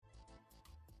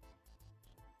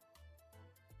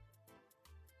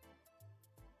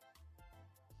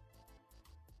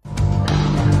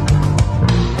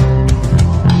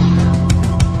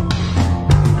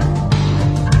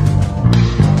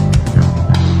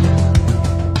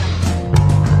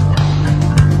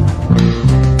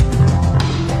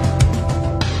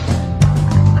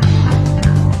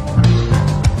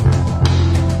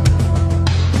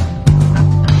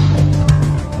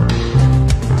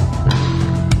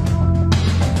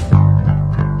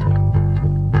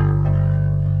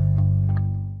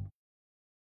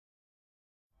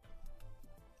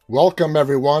Welcome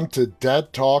everyone to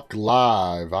Dead Talk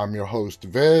Live. I'm your host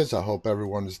Viz. I hope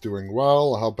everyone is doing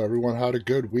well. I hope everyone had a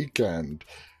good weekend.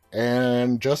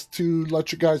 And just to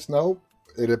let you guys know,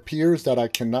 it appears that I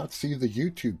cannot see the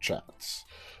YouTube chats.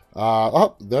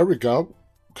 There we go.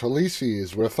 Khaleesi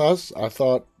is with us. I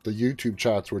thought the YouTube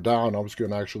chats were down. I was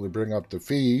going to actually bring up the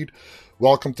feed.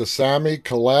 Welcome to Sammy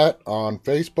Colette on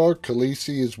Facebook.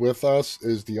 Khaleesi is with us,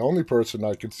 is the only person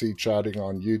I can see chatting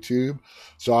on YouTube.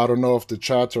 So I don't know if the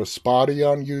chats are spotty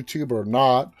on YouTube or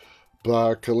not.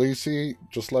 But Khaleesi,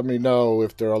 just let me know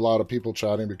if there are a lot of people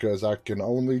chatting because I can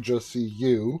only just see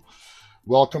you.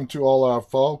 Welcome to all our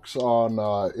folks on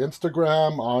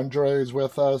Instagram. Andre is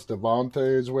with us.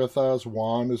 Devontae is with us.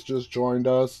 Juan has just joined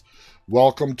us.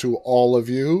 Welcome to all of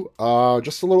you.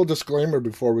 Just a little disclaimer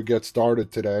before we get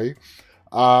started today.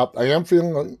 I am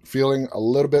feeling a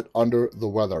little bit under the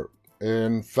weather.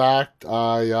 In fact,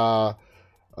 I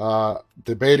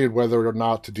debated whether or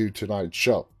not to do tonight's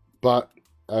show. But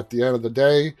at the end of the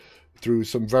day, through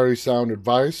some very sound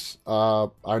advice,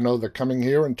 I know that coming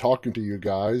here and talking to you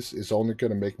guys is only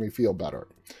going to make me feel better.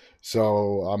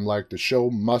 So I'm like, the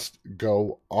show must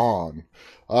go on.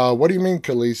 What do you mean,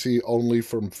 Khaleesi, only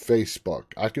from Facebook?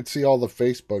 I could see all the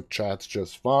Facebook chats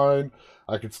just fine.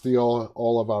 I could see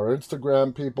all of our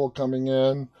Instagram people coming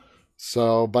in.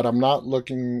 So, but I'm not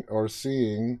looking or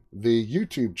seeing the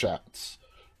YouTube chats.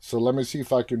 So let me see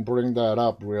if I can bring that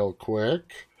up real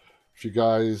quick. If you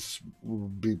guys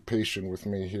be patient with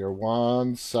me here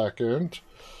 1 second,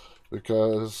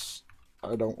 because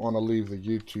I don't want to leave the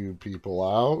YouTube people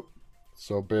out.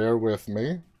 So bear with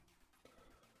me.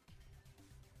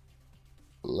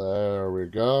 There we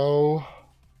go.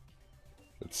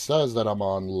 It says that I'm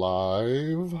on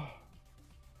live.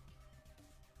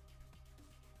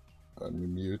 Let me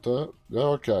mute that.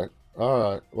 Okay. All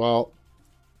right. Well,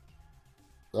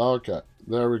 okay.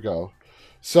 There we go.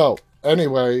 So,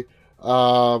 anyway,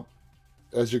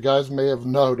 as you guys may have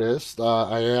noticed,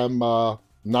 I am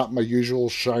not my usual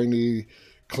shiny,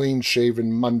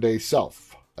 clean-shaven Monday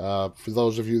self. For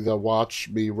those of you that watch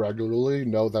me regularly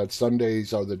know that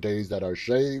Sundays are the days that I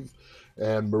shave.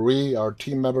 And Marie, our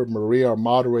team member, Marie, our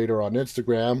moderator on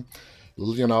Instagram,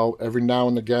 you know, every now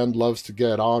and again loves to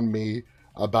get on me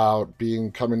about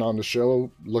coming on the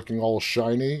show looking all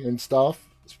shiny and stuff,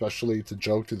 especially to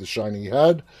joke to the shiny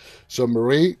head. So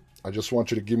Marie, I just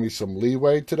want you to give me some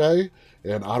leeway today,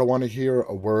 and I don't want to hear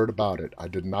a word about it. I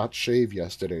did not shave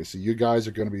yesterday, so you guys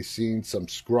are going to be seeing some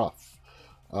scruff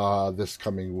this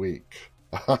coming week.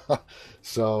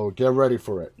 So get ready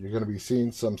for it. You're going to be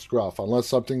seeing some scruff. Unless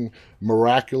something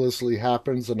miraculously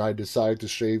happens and I decide to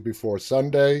shave before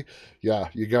Sunday, yeah,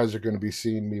 you guys are going to be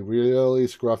seeing me really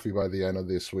scruffy by the end of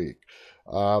this week.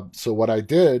 So what I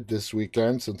did this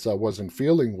weekend, since I wasn't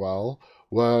feeling well,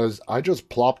 was I just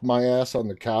plopped my ass on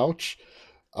the couch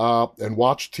and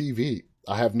watched TV.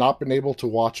 I have not been able to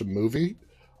watch a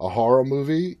horror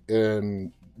movie,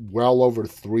 in well over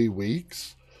 3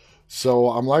 weeks. So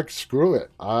I'm like, screw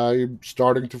it. I'm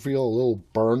starting to feel a little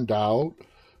burned out.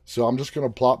 So I'm just going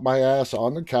to plop my ass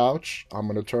on the couch. I'm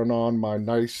going to turn on my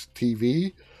nice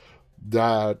TV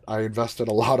that I invested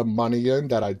a lot of money in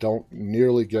that I don't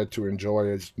nearly get to enjoy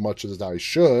as much as I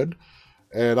should.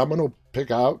 And I'm going to pick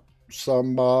out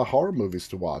some horror movies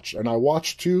to watch. And I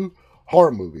watched 2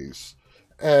 horror movies.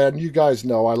 And you guys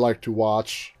know I like to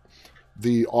watch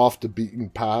the off the beaten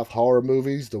path horror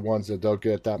movies, the ones that don't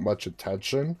get that much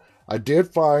attention. I did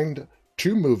find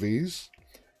 2 movies,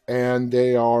 and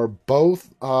they are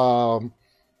both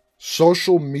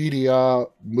social media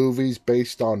movies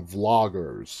based on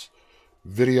vloggers,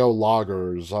 video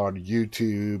loggers on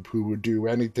YouTube who would do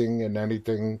anything and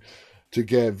anything to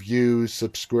get views,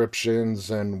 subscriptions,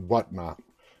 and whatnot.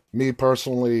 Me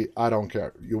personally, I don't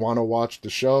care. You want to watch the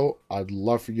show? I'd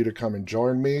love for you to come and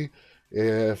join me.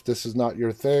 If this is not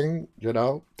your thing, you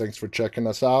know, thanks for checking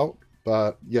us out.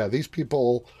 But yeah, these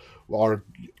people are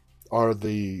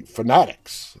the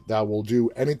fanatics that will do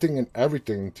anything and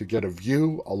everything to get a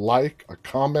view, a like, a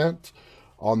comment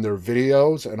on their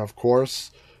videos. And of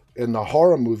course, in the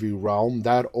horror movie realm,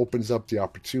 that opens up the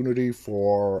opportunity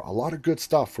for a lot of good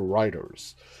stuff for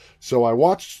writers. So I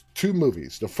watched 2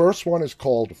 movies. The first one is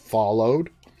called Followed,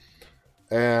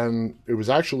 and it was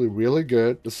actually really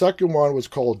good. The second one was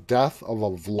called Death of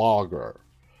a Vlogger.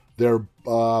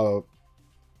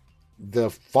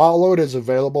 The Followed is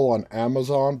available on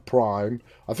Amazon Prime.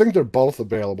 I think they're both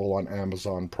available on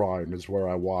Amazon Prime is where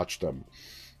I watched them.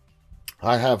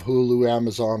 I have Hulu,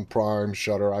 Amazon Prime,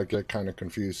 Shudder. I get kind of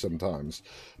confused sometimes.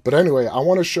 But anyway, I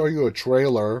want to show you a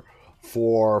trailer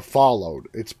for Followed.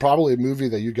 It's probably a movie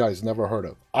that you guys never heard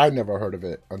of. I never heard of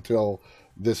it until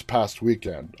this past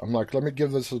weekend. I'm like, let me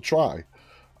give this a try.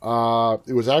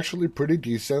 It was actually pretty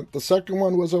decent. The second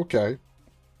one was okay.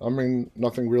 I mean,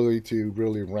 nothing really to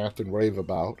really rant and rave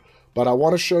about. But I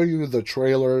want to show you the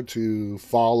trailer to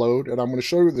Followed, and I'm going to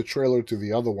show you the trailer to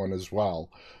the other one as well.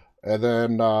 And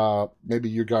then maybe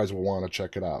you guys will want to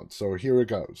check it out. So here it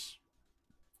goes.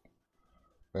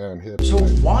 And hit. So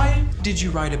why did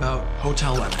you write about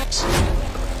Hotel Lenox?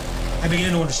 I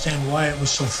began to understand why it was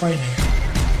so frightening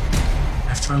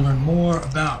after I learned more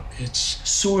about its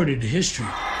sordid history.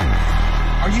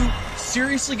 Are you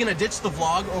seriously gonna ditch the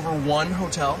vlog over one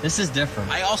hotel? This is different.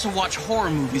 I also watch horror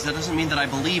movies. That doesn't mean that I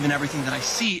believe in everything that I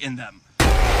see in them.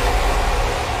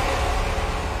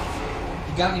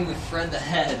 You got me with Fred the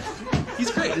Head.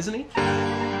 He's great, isn't he?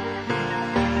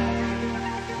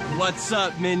 What's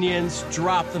up, minions?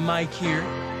 Drop the mic here.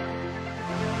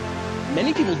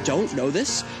 Many people don't know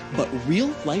this, but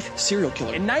real-life serial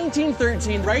killer. In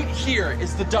 1913, right here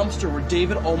is the dumpster where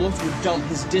David almost would dump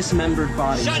his dismembered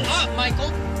body. Shut up,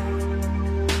 Michael!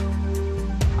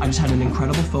 I just had an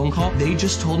incredible phone call. They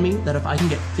just told me that if I can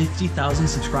get 50,000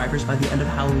 subscribers by the end of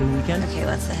Halloween weekend... Okay,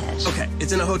 what's the hitch? Okay,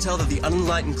 it's in a hotel that the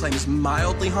unenlightened claim is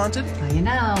mildly haunted. Well, you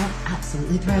know,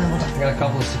 absolutely thrilled. I got a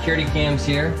couple of security cams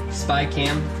here. Spy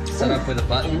cam set up with a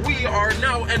button. We are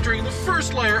now entering the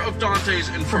first layer of Dante's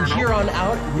Inferno. From here on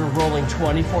out, we're rolling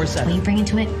 24/7. What you bring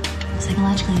into it,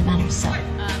 psychologically it matters. So.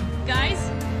 Guys?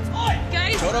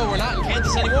 Guys? Toto, we're not in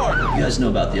Kansas anymore. You guys know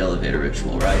about the elevator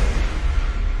ritual, right?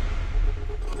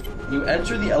 You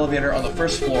enter the elevator on the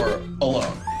first floor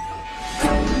alone.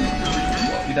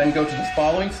 You then go to the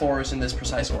following floors in this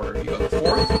precise order. You go to the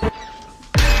 4th,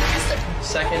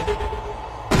 2nd,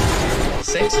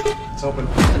 6th, it's open,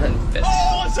 and then 5th.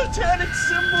 Oh, a satanic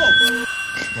symbol!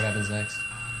 What happens next?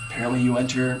 Apparently you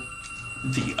enter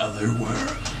the other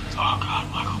world. Oh, God,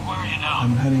 Michael, where are you now?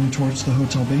 I'm heading towards the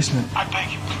hotel basement. I beg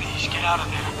you, please, get out of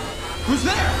there. Who's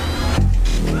there?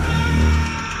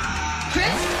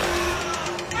 Chris?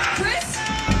 Chris?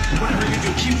 Whatever you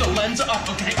do, keep the lens up,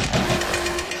 okay?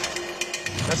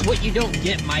 That's what you don't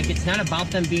get, Mike. It's not about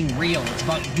them being real. It's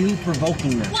about you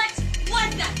provoking them. What?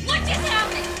 What the? What just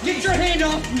happened? Get your hand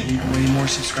off me! I need way more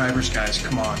subscribers, guys.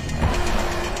 Come on.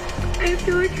 I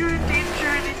feel like you're in danger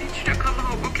and I need you to come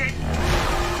home, okay?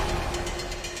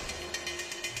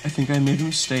 I think I made a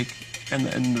mistake, and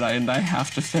I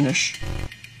have to finish.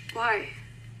 Why?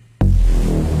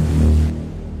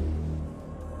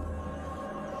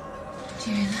 Did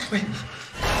you hear that? Wait.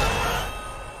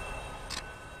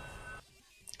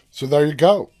 So there you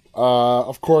go.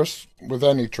 Of course, with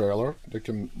any trailer, they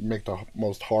can make the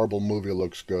most horrible movie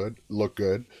look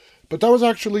good. But that was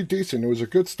actually decent. It was a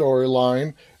good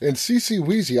storyline. And CeCe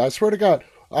Weezy, I swear to God,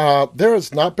 there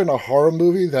has not been a horror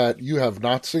movie that you have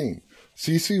not seen.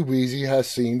 CeCe Weezy has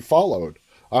seen Followed.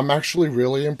 I'm actually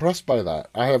really impressed by that.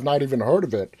 I have not even heard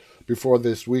of it before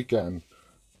this weekend.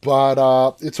 But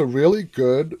it's a really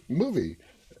good movie.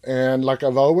 And like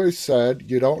I've always said,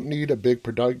 you don't need a big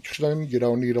production. You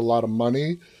don't need a lot of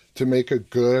money to make a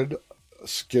good,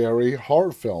 scary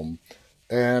horror film.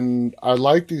 And I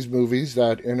like these movies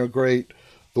that integrate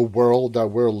the world that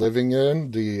we're living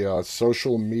in, the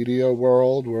social media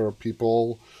world where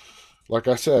people, like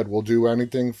I said, will do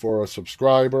anything for a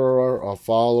subscriber, a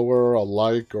follower, a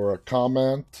like, or a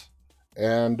comment.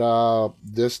 And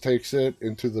this takes it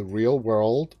into the real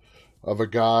world of a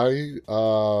guy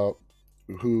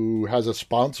who has a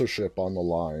sponsorship on the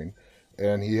line,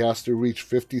 and he has to reach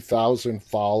 50,000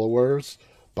 followers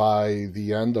by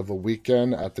the end of a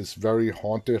weekend at this very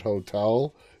haunted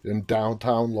hotel in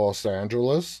downtown Los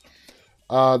Angeles.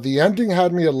 The ending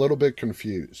had me a little bit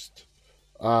confused.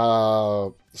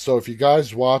 So if you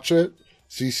guys watch it,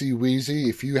 CeCe Weezy,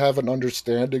 if you have an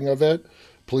understanding of it,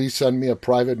 please send me a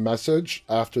private message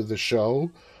after the show.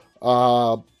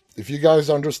 If you guys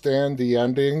understand the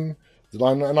ending,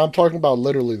 and I'm talking about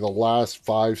literally the last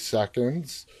 5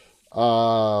 seconds,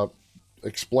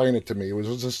 explain it to me. It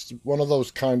was just one of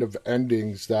those kind of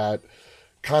endings that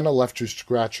kind of left you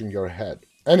scratching your head.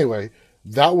 Anyway,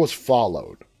 that was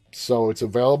Followed. So it's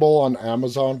available on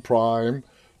Amazon Prime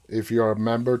if you're a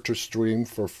member to stream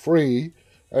for free.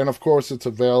 And of course, it's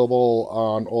available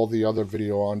on all the other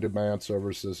video on demand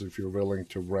services if you're willing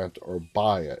to rent or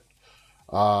buy it.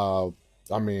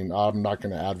 I mean, I'm not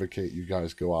going to advocate you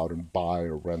guys go out and buy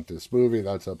or rent this movie.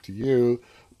 That's up to you.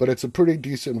 But it's a pretty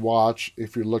decent watch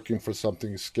if you're looking for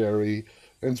something scary.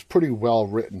 And it's pretty well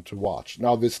written to watch.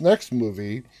 Now, this next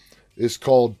movie is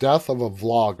called Death of a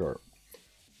Vlogger.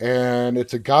 And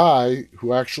it's a guy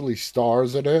who actually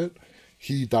stars in it.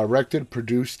 He directed,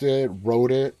 produced it,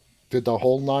 wrote it, did the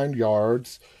whole 9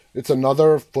 yards. It's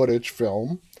another footage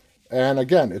film. And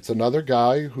again, it's another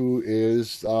guy who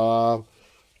is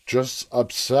just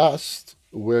obsessed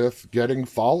with getting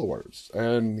followers,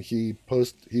 and he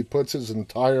puts his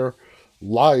entire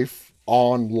life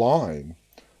online.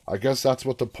 I guess that's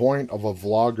what the point of a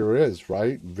vlogger is,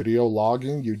 right? Video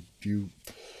logging. You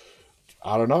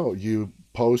I don't know, you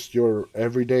post your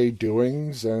everyday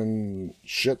doings and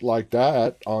shit like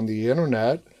that on the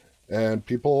internet, and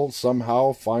people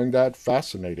somehow find that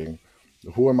fascinating.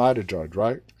 Who am I to judge,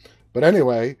 right? But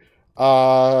anyway,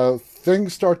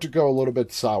 things start to go a little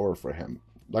bit sour for him.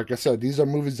 Like I said, these are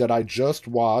movies that I just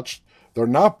watched. They're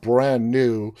not brand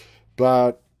new,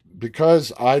 but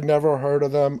because I never heard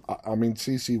of them, I mean,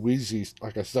 CC Weezy,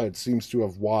 like I said, seems to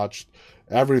have watched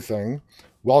everything.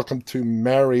 Welcome to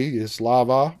Mary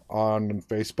Islava on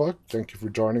Facebook. Thank you for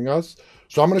joining us.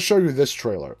 So I'm going to show you this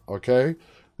trailer, okay?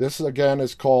 This, again,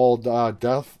 is called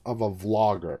Death of a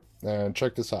Vlogger. And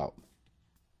check this out.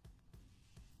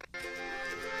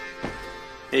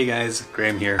 Hey guys,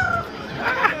 Graham here.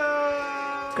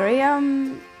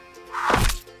 Graham...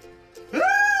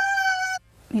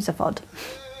 he's a fod.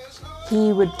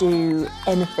 He would do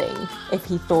anything if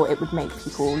he thought it would make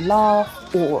people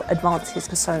laugh or advance his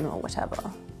persona or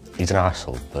whatever. He's an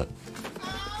arsehole, but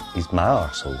he's my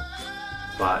arsehole.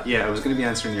 But yeah, I was going to be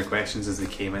answering your questions as they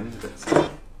came in, but...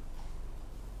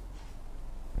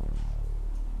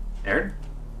 Aaron?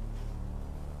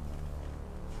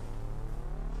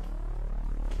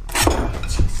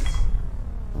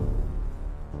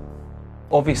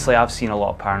 Obviously, I've seen a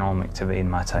lot of paranormal activity in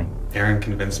my time. Aaron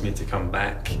convinced me to come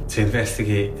back to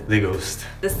investigate the ghost.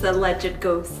 This alleged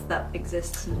ghost that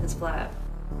exists in his flat.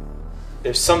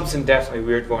 There's something definitely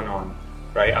weird going on,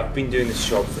 right? I've been doing this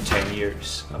job for 10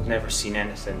 years. I've never seen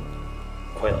anything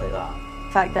quite like that.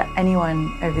 The fact that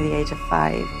anyone over the age of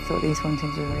 5 thought these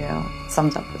hauntings were real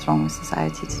sums up what's wrong with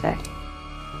society today.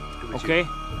 Okay?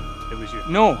 It was you.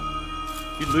 No!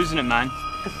 You're losing it, man.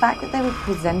 The fact that they were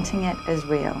presenting it as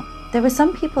real. There were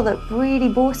some people that really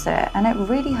bought it, and it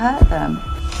really hurt them.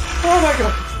 Oh my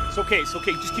god! It's okay,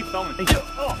 just keep filming.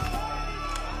 Oh.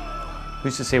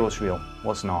 Who's to say what's real,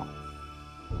 what's not?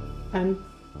 And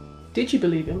did you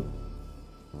believe him?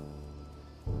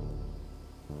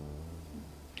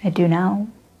 I do now.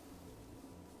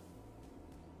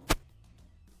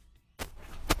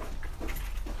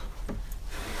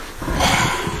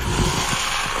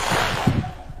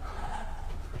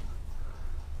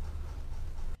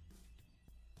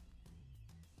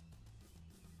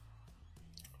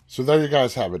 So there you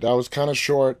guys have it. That was kind of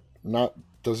short.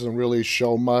 Doesn't really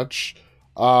show much.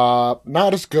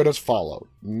 Not as good as Followed.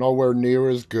 Nowhere near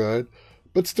as good,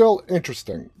 but still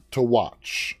interesting to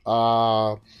watch.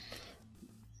 I'm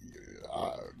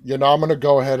going to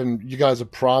go ahead and you guys are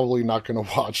probably not going to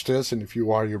watch this, and if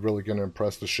you are, you're really going to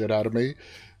impress the shit out of me.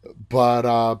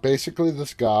 But basically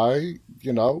this guy,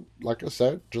 like I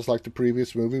said, just like the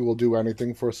previous movie, will do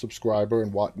anything for a subscriber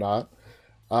and whatnot.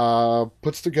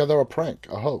 Puts together a prank,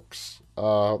 a hoax.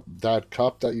 That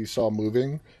cup that you saw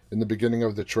moving in the beginning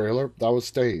of the trailer, that was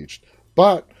staged.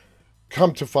 But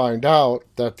come to find out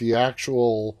that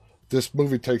this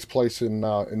movie takes place in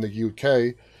the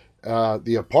UK.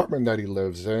 The apartment that he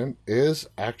lives in is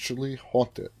actually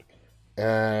haunted,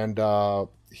 and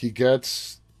he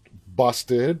gets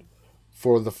busted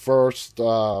for the first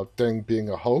thing being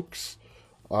a hoax.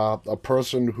 A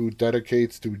person who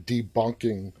dedicates to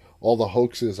debunking all the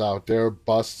hoaxes out there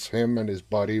busts him and his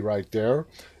buddy right there,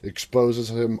 exposes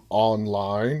him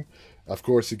online. Of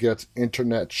course, he gets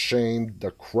internet shamed the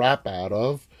crap out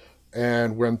of.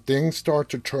 And when things start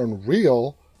to turn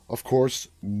real, of course,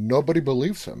 nobody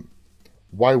believes him.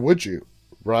 Why would you,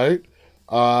 right?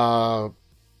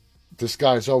 This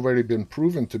guy's already been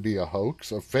proven to be a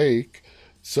hoax, a fake.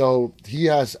 So he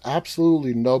has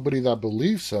absolutely nobody that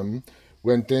believes him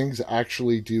when things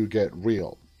actually do get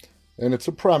real. And it's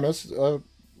a premise,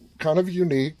 kind of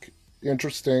unique,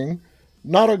 interesting,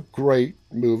 not a great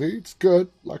movie. It's good,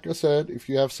 like I said, if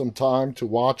you have some time to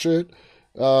watch it,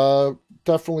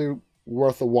 definitely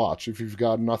worth a watch if you've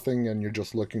got nothing and you're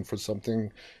just looking for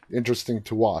something interesting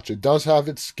to watch. It does have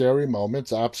its scary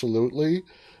moments, absolutely.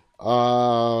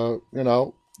 The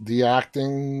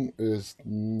acting is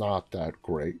not that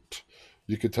great.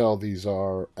 You could tell these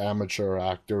are amateur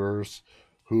actors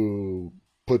who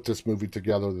put this movie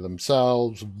together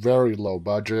themselves, very low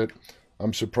budget.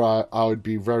 I would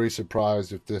be very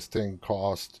surprised if this thing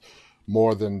cost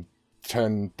more than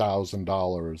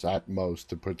 $10,000 at most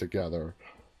to put together.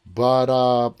 But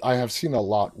I have seen a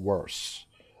lot worse.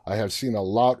 I have seen a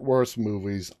lot worse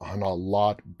movies on a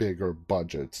lot bigger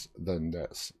budgets than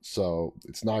this. So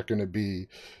it's not going to be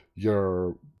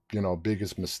your,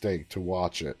 biggest mistake to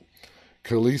watch it.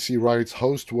 Khaleesi writes,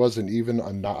 Host wasn't even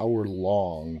an hour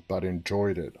long, but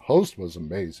enjoyed it. Host was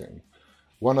amazing.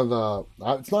 One of the,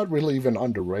 it's not really even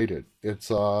underrated. It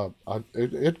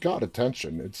got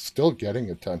attention. It's still getting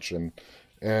attention.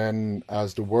 And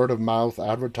as the word of mouth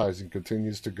advertising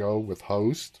continues to go with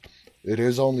Host, it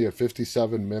is only a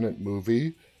 57-minute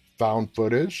movie, found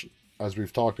footage. As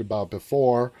we've talked about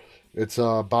before, it's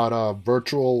about a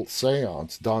virtual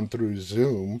seance done through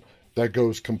Zoom that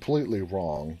goes completely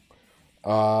wrong.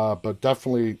 But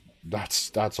definitely,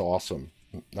 that's awesome.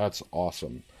 That's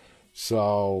awesome.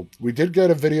 So we did get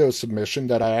a video submission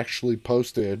that I actually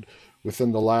posted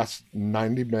within the last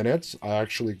 90 minutes. I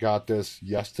actually got this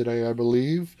yesterday, I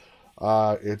believe.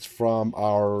 It's from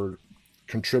our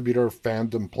contributor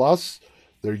Fandom Plus.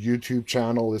 Their YouTube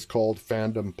channel is called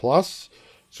Fandom Plus.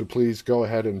 So please go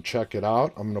ahead and check it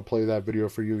out. I'm going to play that video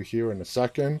for you here in a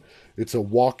second. It's a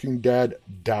Walking Dead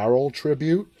Daryl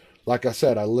tribute. Like I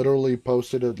said, I literally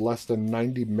posted it less than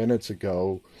 90 minutes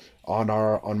ago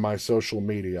on my social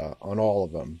media, on all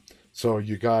of them. So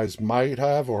you guys might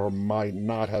have or might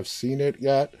not have seen it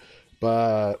yet,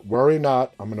 but worry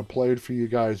not. I'm going to play it for you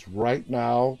guys right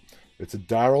now. It's a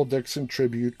Daryl Dixon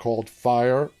tribute called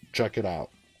Fire. Check it out.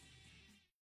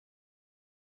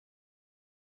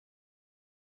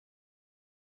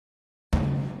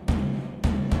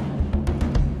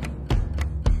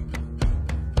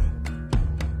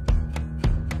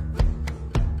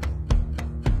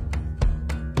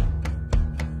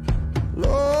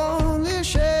 Lonely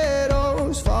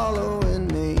shadows following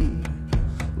me,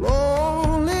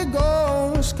 lonely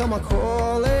ghosts come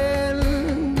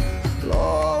a-calling,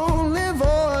 lonely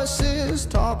voices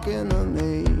talking to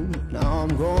me. Now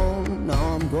I'm gone,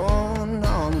 now I'm gone,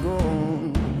 now I'm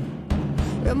gone.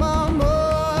 And my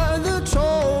mother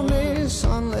told me,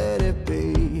 son, let it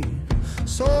be.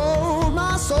 Sold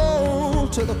my soul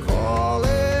to the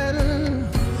calling,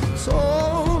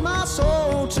 sold my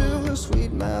soul to a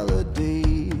sweet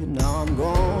melody. Now I'm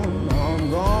gone, now I'm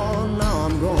gone, now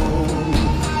I'm gone.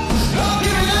 Lord,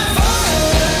 give me that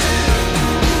fire.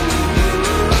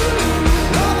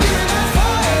 Lord, give me that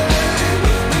fire.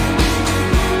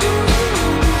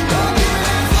 Lord, give me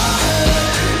that fire.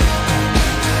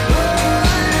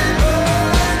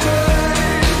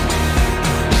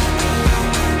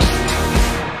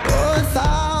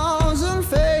 1,000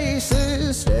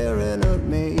 faces staring at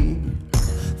me.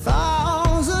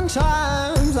 1,000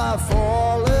 times I've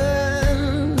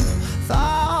fallen,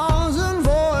 1,000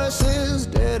 voices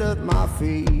dead at my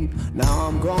feet. Now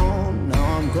I'm gone,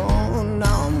 now I'm gone,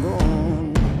 now I'm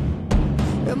gone.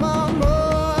 And my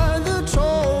mother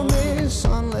told me,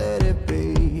 son, let it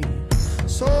be.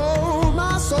 Sold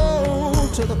my soul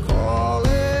to the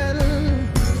calling,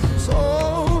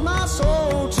 sold my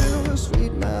soul to a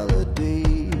sweet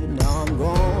melody. Now I'm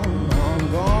gone, now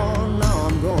I'm gone, now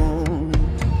I'm gone.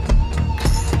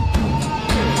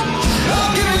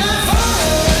 Lord, give me that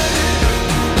fire.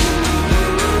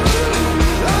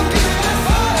 Lord, give me that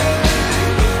fire.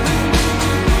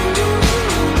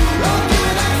 Lord, give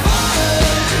me that fire.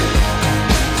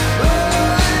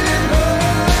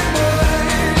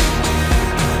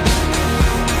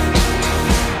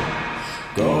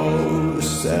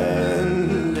 Ghosts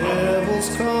and devils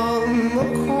come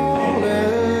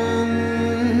a-calling,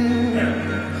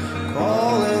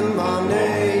 calling my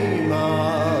name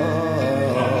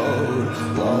out,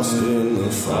 lost in the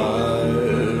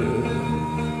fire.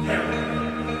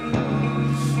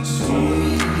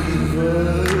 Sweet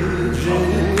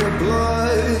virgin, your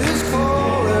blood is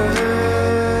calling,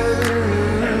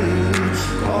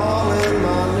 calling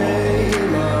my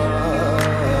name out,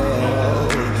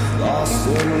 lost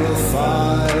in the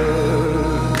fire.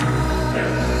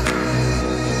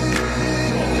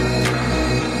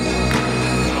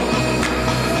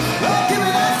 Lord, give me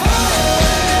that fire.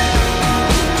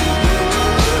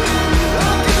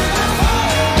 Lord, give me that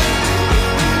fire.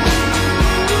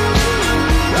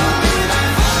 Lord, give me that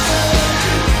fire.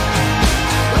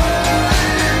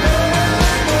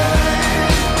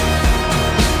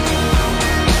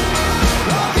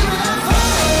 Lord, give me that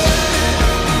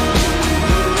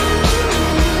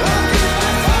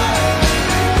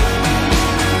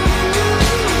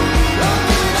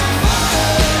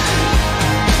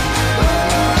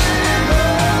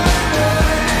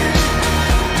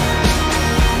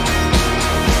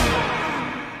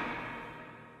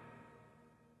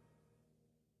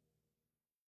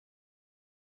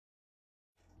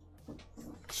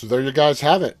So there you guys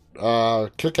have it.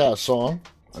 Kick-ass song.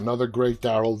 Another great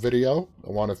Daryl video.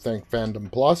 I want to thank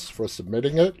Fandom Plus for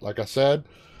submitting it. Like I said,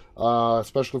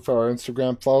 especially for our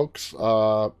Instagram folks.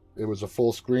 It was a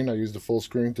full screen. I used the full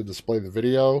screen to display the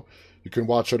video. You can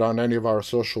watch it on any of our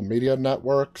social media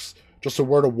networks. Just a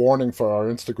word of warning for our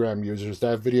Instagram users.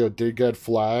 That video did get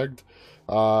flagged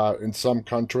in some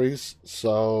countries.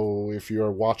 So if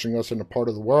you're watching us in a part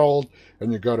of the world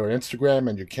and you go to Instagram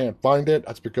and you can't find it,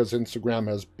 that's because Instagram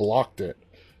has blocked it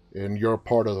in your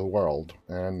part of the world.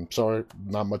 And sorry,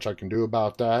 not much I can do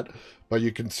about that. But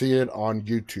you can see it on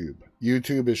YouTube.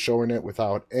 YouTube is showing it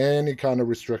without any kind of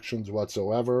restrictions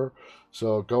whatsoever.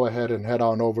 So go ahead and head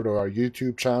on over to our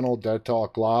YouTube channel, Dead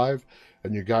Talk Live,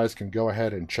 and you guys can go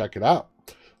ahead and check it out.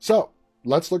 So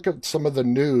let's look at some of the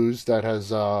news that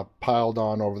has piled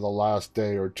on over the last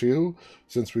day or two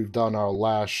since we've done our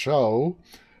last show.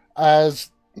 As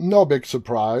no big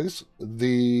surprise,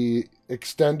 the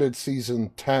extended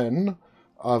season 10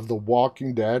 of The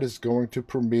Walking Dead is going to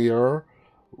premiere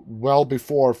well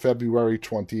before February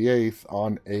 28th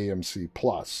on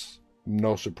AMC+.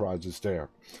 No surprises there.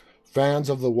 Fans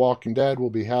of The Walking Dead will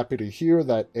be happy to hear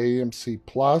that AMC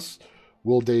Plus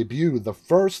will debut the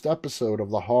first episode of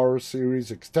the horror series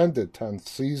extended 10th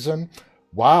season.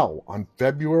 Wow, on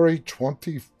February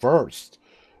 21st.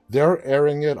 They're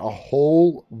airing it a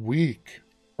whole week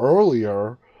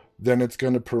earlier than it's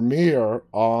going to premiere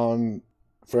on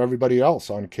for everybody else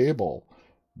on cable.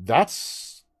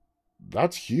 That's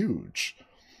huge.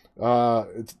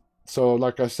 So,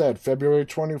 like I said, February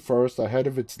 21st, ahead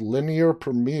of its linear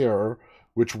premiere,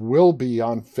 which will be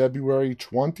on February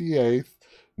 28th,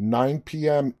 9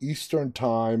 p.m. Eastern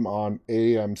Time on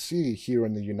AMC here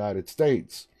in the United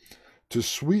States. To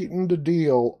sweeten the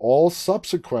deal, all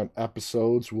subsequent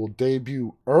episodes will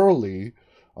debut early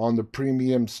on the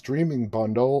premium streaming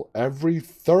bundle every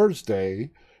Thursday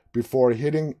before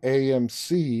hitting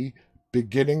AMC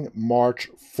beginning March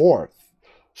 4th.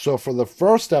 So for the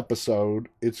first episode,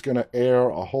 it's going to air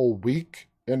a whole week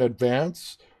in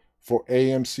advance for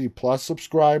AMC Plus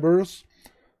subscribers.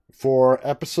 For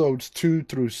episodes 2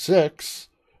 through 6,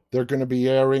 they're going to be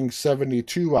airing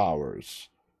 72 hours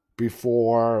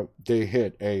before they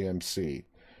hit AMC.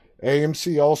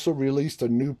 AMC also released a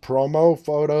new promo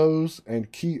photos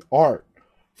and key art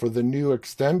for the new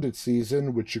extended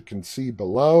season, which you can see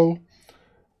below.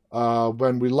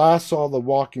 When we last saw The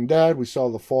Walking Dead, we saw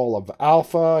the fall of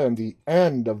Alpha and the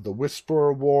end of the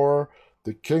Whisperer War.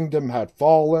 The kingdom had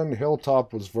fallen,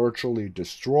 Hilltop was virtually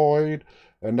destroyed,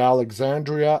 and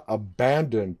Alexandria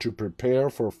abandoned to prepare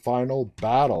for final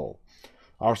battle.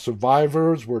 Our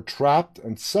survivors were trapped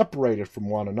and separated from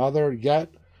one another, yet,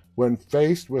 when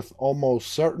faced with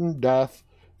almost certain death,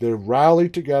 they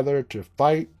rallied together to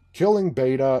fight, killing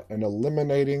Beta and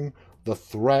eliminating the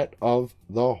threat of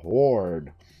the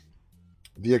Horde.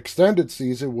 The extended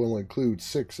season will include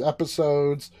 6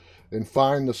 episodes and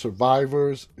find the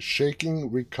survivors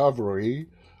shaking recovery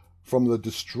from the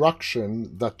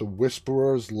destruction that the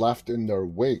Whisperers left in their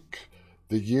wake.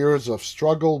 The years of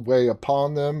struggle weigh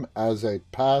upon them as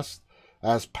past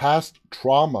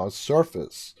trauma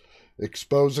surface,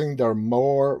 exposing their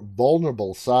more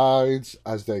vulnerable sides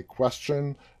as they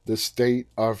question the state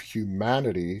of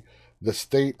humanity, the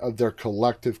state of their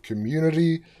collective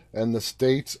community, and the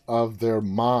states of their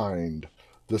mind.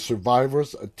 The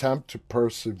survivors attempt to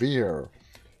persevere.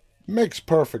 Makes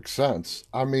perfect sense.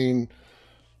 I mean,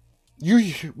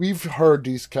 we've heard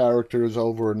these characters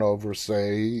over and over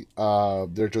say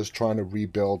they're just trying to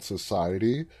rebuild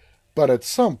society. But at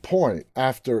some point,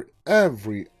 after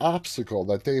every obstacle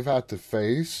that they've had to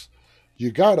face,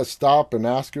 you gotta stop and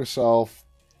ask yourself,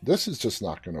 this is just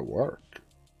not going to work.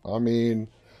 I mean,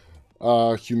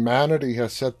 humanity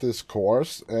has set this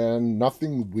course, and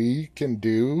nothing we can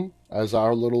do as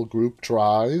our little group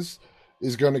tries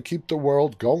is going to keep the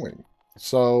world going.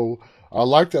 So I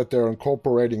like that they're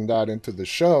incorporating that into the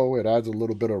show. It adds a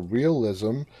little bit of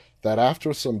realism that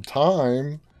after some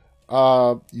time,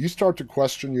 you start to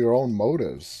question your own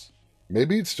motives.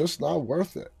 Maybe it's just not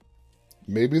worth it.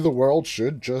 Maybe the world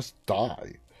should just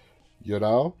die. You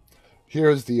know?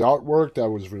 Here's the artwork that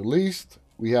was released.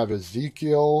 We have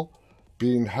Ezekiel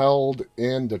being held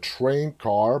in the train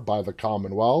car by the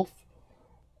Commonwealth.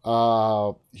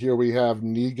 Here we have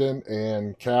Negan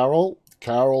and Carol.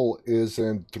 Carol is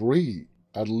in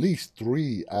at least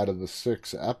three out of the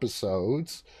 6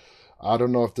 episodes. I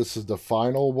don't know if this is the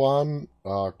final one,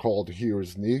 called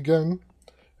Here's Negan.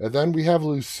 And then we have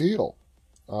Lucille,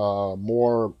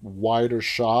 more wider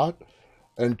shot.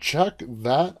 And check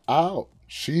that out.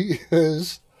 She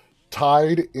is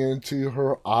tied into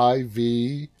her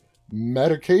IV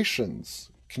medications.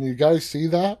 Can you guys see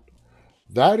that?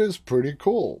 That is pretty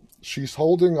cool. She's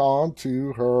holding on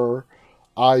to her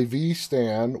IV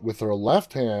stand with her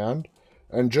left hand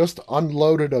and just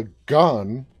unloaded a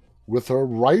gun with her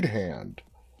right hand.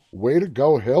 Way to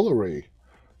go, Hillary,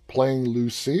 playing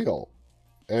Lucille.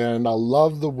 And I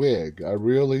love the wig. I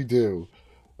really do.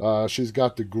 She's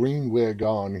got the green wig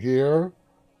on here.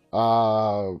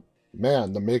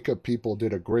 Man, the makeup people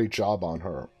did a great job on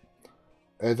her.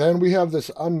 And then we have this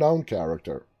unknown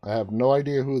character. I have no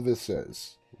idea who this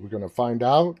is. We're going to find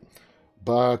out.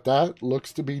 But that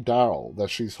looks to be Daryl that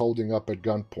she's holding up at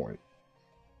gunpoint.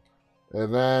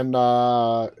 And then,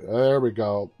 there we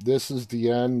go. This is the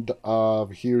end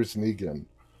of Here's Negan.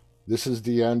 This is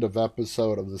the end of the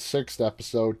 6th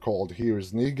episode called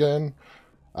Here's Negan.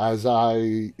 As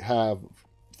I have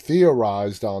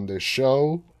theorized on this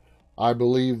show, I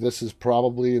believe this is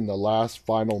probably in the last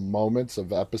final moments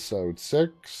of episode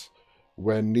 6,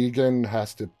 when Negan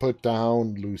has to put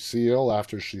down Lucille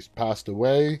after she's passed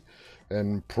away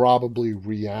and probably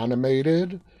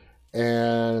reanimated.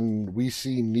 And we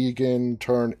see Negan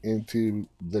turn into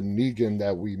the Negan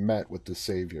that we met with the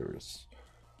Saviors.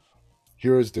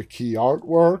 Here's the key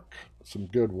artwork. Some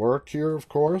good work here, of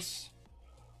course.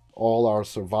 All our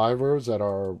survivors that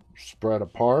are spread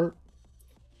apart.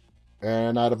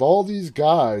 And out of all these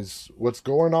guys, what's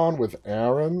going on with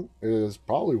Aaron is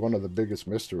probably one of the biggest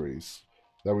mysteries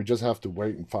that we just have to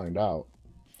wait and find out.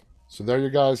 So there you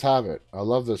guys have it. I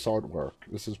love this artwork.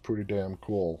 This is pretty damn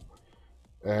cool.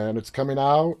 And it's coming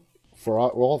out for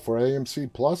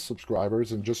AMC Plus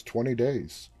subscribers in just 20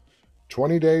 days.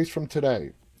 20 days from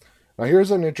today. Now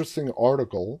here's an interesting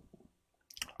article.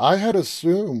 I had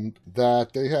assumed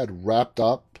that they had wrapped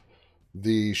up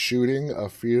the shooting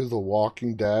of Fear the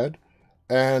Walking Dead,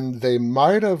 and they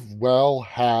might have well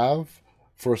have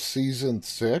for season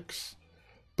 6,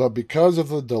 but because of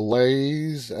the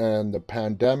delays and the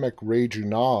pandemic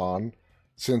raging on,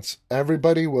 since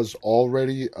everybody was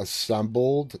already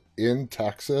assembled in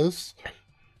Texas,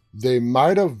 they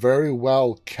might have very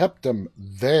well kept them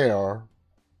there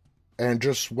and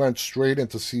just went straight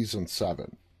into season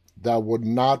 7. That would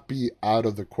not be out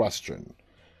of the question.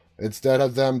 Instead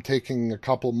of them taking a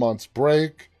couple months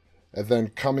break and then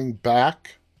coming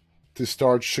back to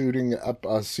start shooting up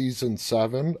season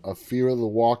 7 of Fear of the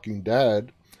Walking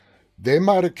Dead, they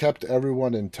might have kept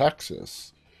everyone in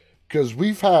Texas. Because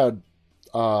we've had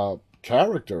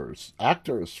actors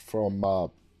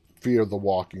from Fear the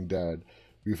Walking Dead.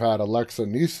 We've had Alexa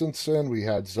Nisenson, we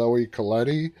had Zoe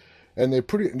Colletti, and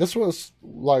this was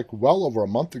like well over a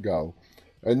month ago,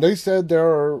 and they said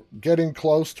they're getting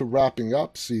close to wrapping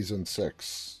up season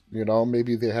 6. You know,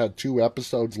 maybe they had 2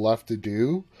 episodes left to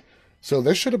do, so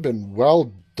they should have been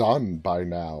well done by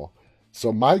now.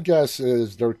 So my guess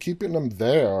is they're keeping them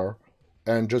there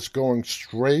and just going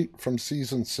straight from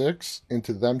season 6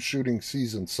 into them shooting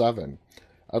season 7.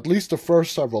 At least the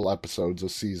first several episodes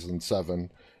of season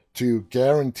 7, to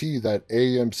guarantee that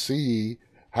AMC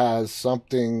has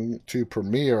something to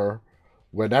premiere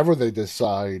whenever they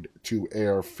decide to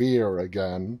air Fear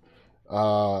again.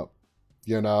 April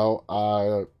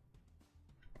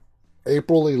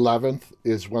 11th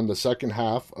is when the second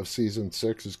half of season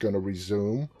 6 is going to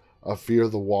resume of Fear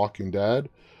the Walking Dead.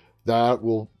 That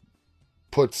will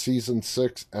put season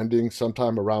 6 ending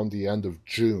sometime around the end of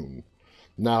June.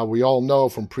 Now, we all know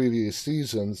from previous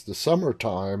seasons, the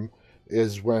summertime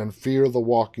is when Fear the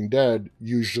Walking Dead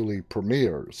usually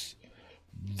premieres.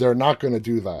 They're not going to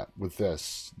do that with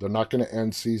this. They're not going to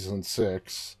end season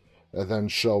 6 and then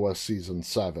show us season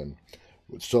 7.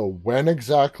 So when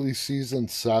exactly season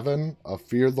 7 of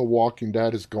Fear the Walking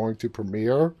Dead is going to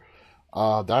premiere,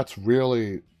 that's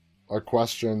really a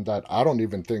question that I don't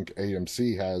even think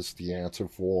AMC has the answer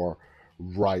for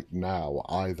right now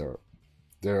either.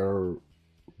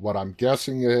 What I'm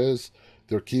guessing is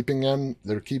they're keeping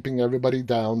everybody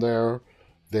down there.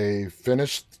 They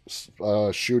finished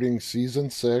shooting season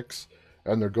 6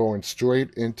 and they're going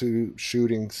straight into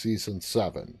shooting season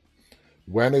 7.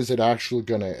 When is it actually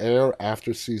going to air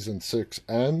after season 6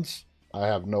 ends? I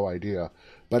have no idea.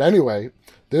 But anyway,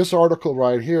 this article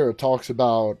right here talks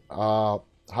about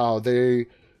how they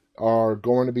are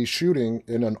going to be shooting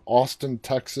in an Austin,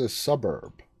 Texas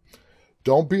suburb.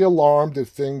 Don't be alarmed if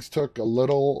things look a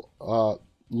little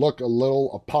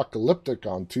apocalyptic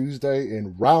on Tuesday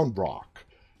in Round Rock.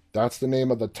 That's the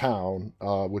name of the town,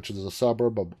 which is a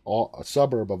suburb of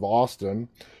Austin.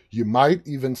 You might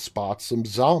even spot some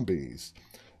zombies.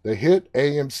 The hit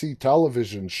AMC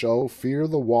television show Fear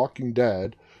the Walking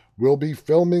Dead will be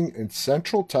filming in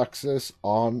Central Texas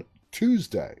on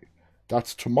Tuesday.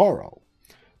 That's tomorrow.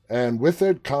 And with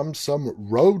it comes some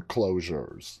road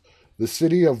closures. The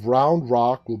city of Round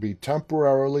Rock will be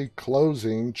temporarily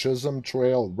closing Chisholm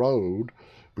Trail Road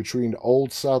between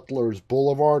Old Settlers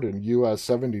Boulevard and US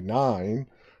 79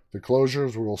 The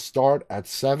closures will start at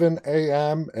 7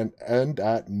 a.m. and end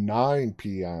at 9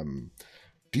 p.m.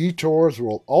 Detours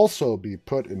will also be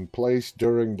put in place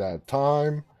during that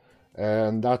time,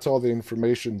 and that's all the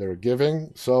information they're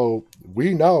giving. So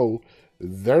we know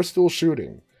they're still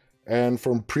shooting. And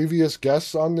from previous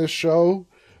guests on this show,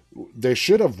 they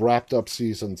should have wrapped up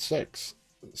season 6.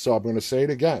 So I'm going to say it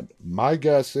again. My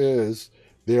guess is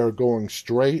they are going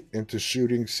straight into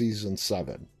shooting season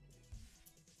 7.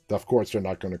 Of course, they're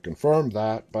not going to confirm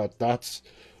that, but that's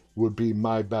would be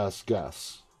my best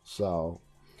guess. So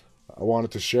I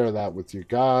wanted to share that with you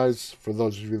guys. For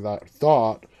those of you that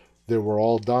thought they were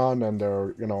all done and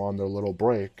they're, on their little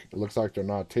break, it looks like they're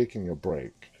not taking a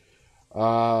break.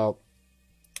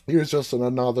 Here's just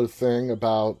another thing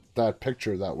about that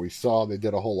picture that we saw. They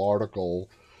did a whole article.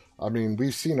 I mean,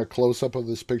 we've seen a close-up of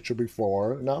this picture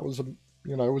before, and that was, it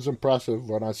was impressive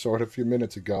when I saw it a few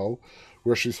minutes ago,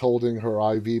 where she's holding her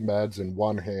IV meds in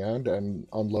one hand and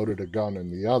unloaded a gun in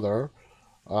the other.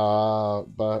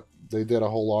 But they did a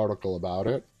whole article about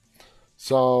it.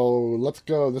 So let's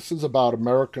go. This is about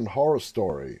American Horror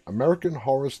Story. American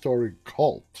Horror Story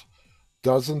cult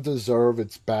doesn't deserve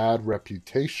its bad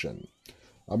reputation.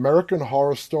 American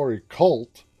Horror Story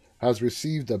cult has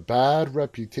received a bad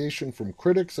reputation from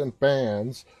critics and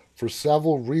fans for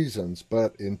several reasons,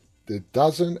 but it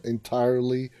doesn't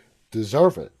entirely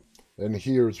deserve it. And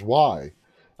here's why.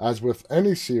 As with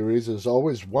any series, there's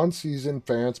always one season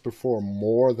fans perform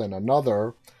more than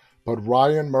another, but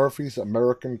Ryan Murphy's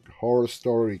American Horror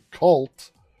Story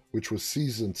Cult, which was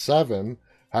season 7,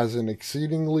 has an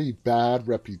exceedingly bad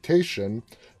reputation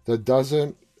that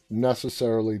doesn't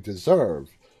necessarily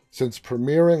deserve. Since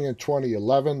premiering in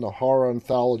 2011, the horror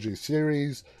anthology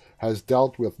series has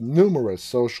dealt with numerous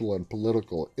social and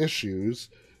political issues.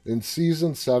 In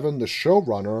season 7, the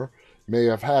showrunner may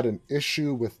have had an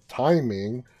issue with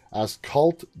timing, as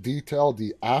Cult detailed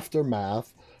the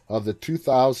aftermath of the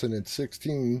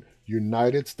 2016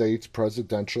 United States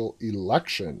presidential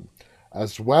election,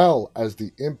 as well as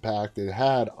the impact it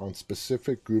had on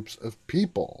specific groups of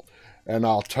people. And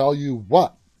I'll tell you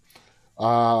what,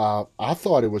 I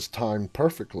thought it was timed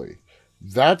perfectly.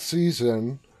 That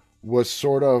season was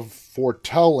sort of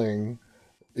foretelling.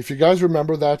 If you guys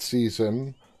remember that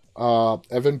season,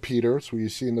 Evan Peters, who you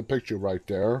see in the picture right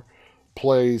there,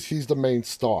 he's the main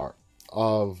star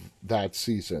of that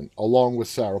season, along with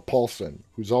Sarah Paulson,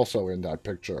 who's also in that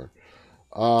picture.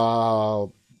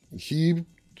 The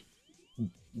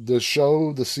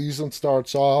season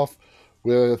starts off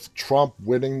with Trump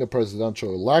winning the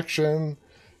presidential election,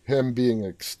 him being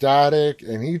ecstatic,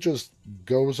 and he just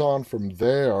goes on from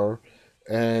there,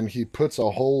 and he puts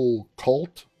a whole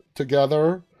cult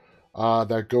together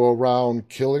that go around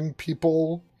killing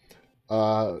people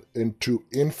and to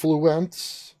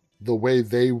influence the way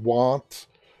they want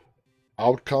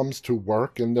outcomes to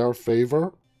work in their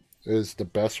favor is the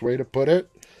best way to put it.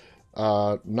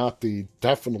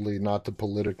 Definitely not the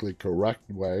politically correct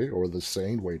way or the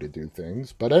sane way to do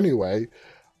things. But anyway,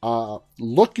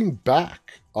 looking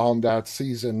back on that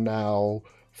season now,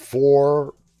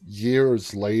 4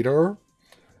 years later,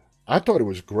 I thought it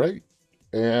was great.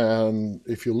 And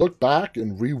if you look back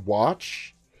and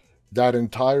rewatch that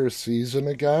entire season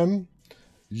again,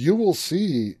 you will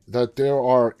see that there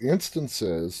are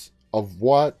instances of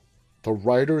what the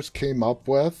writers came up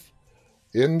with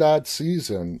in that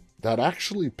season that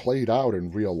actually played out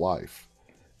in real life.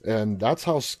 And that's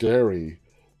how scary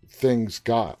things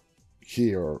got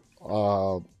here.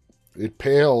 It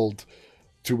paled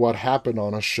to what happened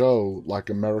on a show like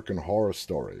American Horror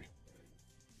Story.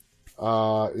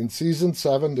 In season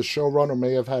 7, the showrunner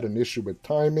may have had an issue with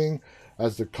timing,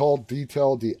 as the cult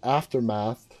detailed the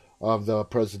aftermath of the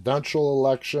presidential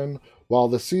election. While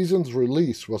the season's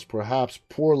release was perhaps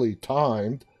poorly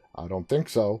timed, I don't think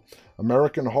so,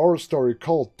 American Horror Story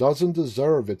Cult doesn't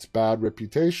deserve its bad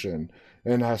reputation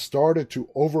and has started to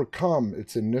overcome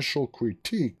its initial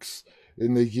critiques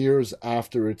in the years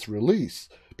after its release.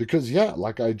 Because, yeah,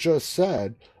 like I just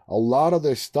said, a lot of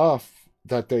the stuff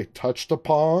that they touched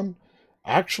upon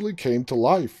actually came to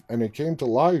life, and it came to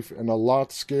life in a lot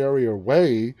scarier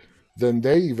way than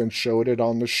they even showed it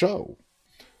on the show.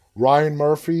 Ryan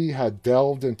Murphy had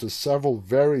delved into several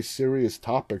very serious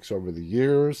topics over the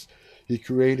years. He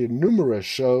created numerous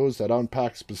shows that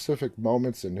unpack specific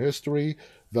moments in history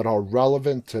that are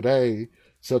relevant today,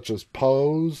 such as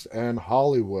Pose and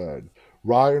Hollywood.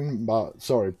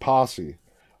 Posse.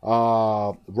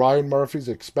 Ryan Murphy's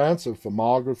expansive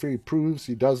filmography proves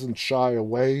he doesn't shy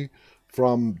away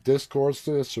from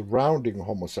discourses surrounding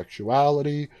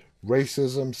homosexuality,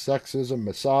 racism, sexism,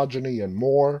 misogyny, and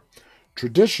more.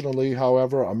 Traditionally,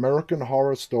 however, American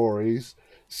Horror Stories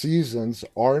seasons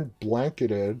aren't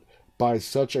blanketed by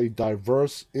such a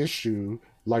diverse issue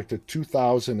like the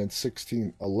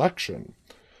 2016 election.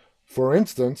 For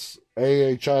instance,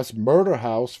 AHS Murder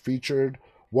House featured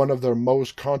one of their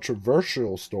most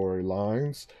controversial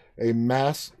storylines, a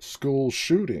mass school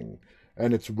shooting,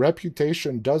 and its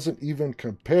reputation doesn't even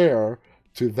compare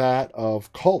to that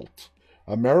of Cult.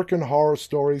 American Horror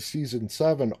Story Season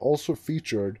 7 also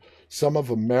featured some of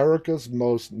America's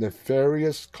most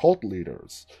nefarious cult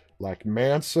leaders, like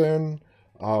Manson,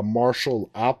 Marshall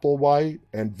Applewhite,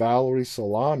 and Valerie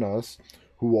Solanas,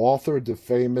 who authored the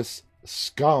famous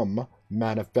Scum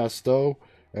Manifesto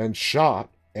and shot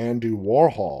Andy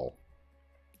Warhol.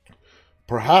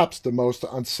 Perhaps the most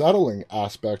unsettling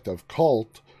aspect of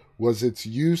Cult was its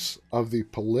use of the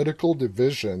political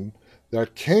division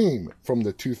that came from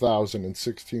the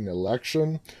 2016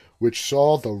 election, which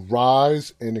saw the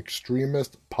rise in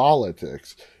extremist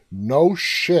politics. No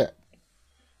shit.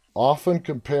 Often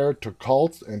compared to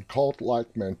cults and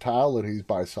cult-like mentalities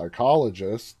by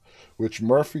psychologists, which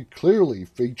Murphy clearly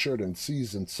featured in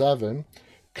Season 7,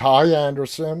 Kai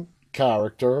Anderson,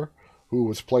 character, who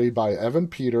was played by Evan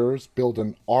Peters, built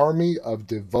an army of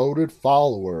devoted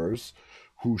followers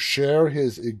who share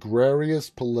his egregious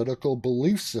political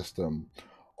belief system,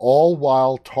 all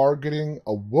while targeting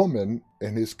a woman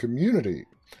in his community.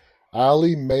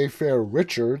 Allie Mayfair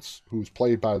Richards, who's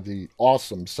played by the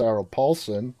awesome Sarah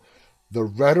Paulson. The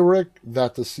rhetoric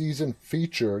that the season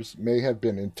features may have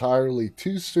been entirely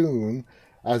too soon,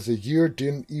 as the year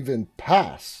didn't even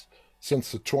pass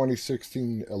since the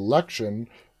 2016 election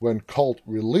when Cult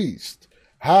released.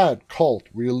 Had Cult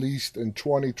released in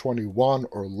 2021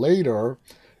 or later,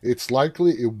 it's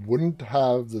likely it wouldn't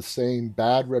have the same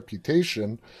bad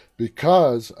reputation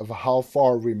because of how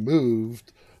far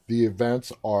removed the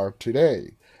events are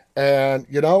today. And,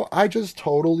 I just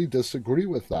totally disagree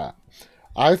with that.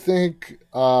 I think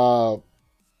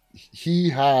he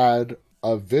had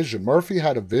a vision. Murphy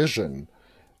had a vision.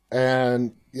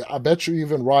 And I bet you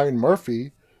even Ryan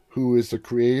Murphy, who is the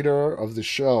creator of the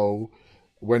show,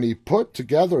 when he put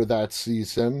together that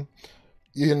season,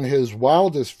 in his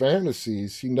wildest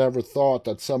fantasies, he never thought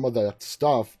that some of that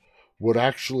stuff would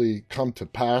actually come to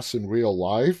pass in real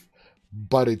life,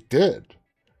 but it did.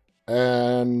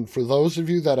 And for those of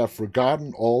you that have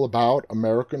forgotten all about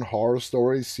American Horror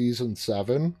Story Season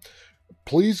 7,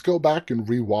 please go back and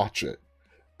rewatch it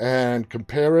and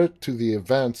compare it to the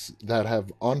events that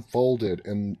have unfolded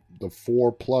in the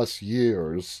 4+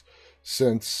 years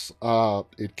since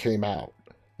it came out.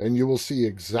 And you will see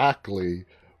exactly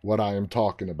what I am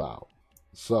talking about.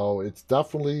 So it's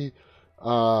definitely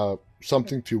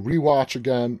something to rewatch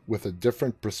again with a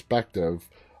different perspective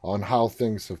on how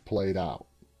things have played out.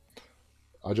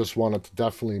 I just wanted to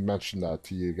definitely mention that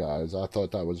to you guys. I thought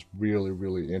that was really,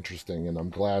 really interesting, and I'm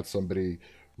glad somebody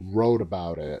wrote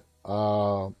about it.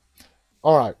 All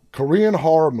right, Korean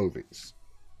horror movies.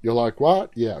 You're like,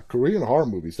 what? Yeah, Korean horror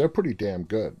movies. They're pretty damn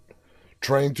good.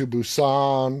 Train to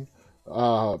Busan.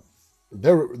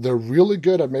 They're really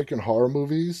good at making horror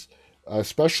movies,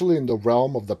 especially in the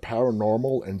realm of the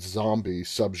paranormal and zombie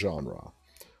subgenre.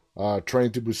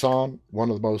 Train to Busan, one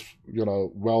of the most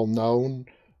well-known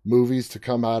movies to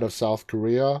come out of South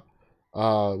Korea,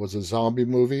 was a zombie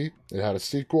movie. It had a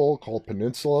sequel called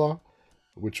Peninsula,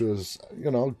 which was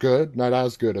good, not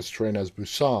as good as Train as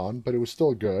Busan, but it was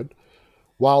still good.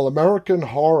 While American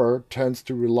horror tends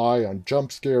to rely on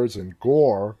jump scares and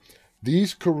gore,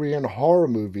 these Korean horror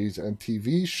movies and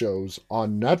TV shows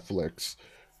on Netflix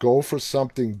go for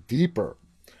something deeper.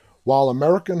 While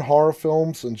American horror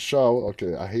films and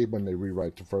I hate when they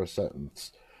rewrite the first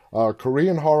sentence.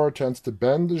 Korean horror tends to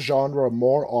bend the genre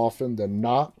more often than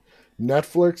not.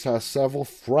 Netflix has several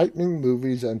frightening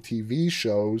movies and TV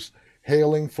shows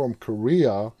hailing from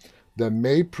Korea that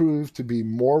may prove to be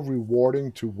more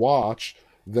rewarding to watch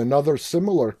than other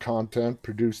similar content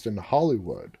produced in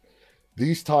Hollywood.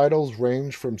 These titles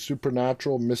range from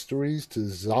supernatural mysteries to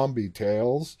zombie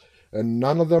tales, and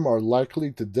none of them are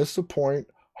likely to disappoint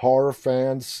horror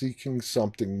fans seeking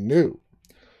something new.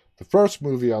 The first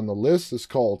movie on the list is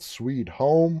called Sweet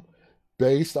Home,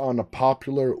 based on a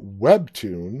popular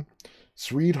webtoon.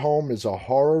 Sweet Home is a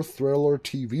horror thriller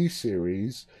TV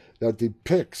series that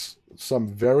depicts some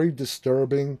very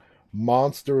disturbing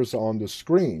monsters on the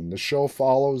screen. The show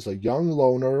follows a young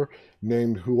loner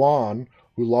named Huan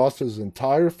who lost his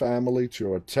entire family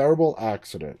to a terrible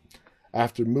accident.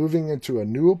 After moving into a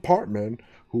new apartment,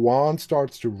 Huan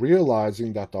starts to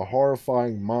realizing that the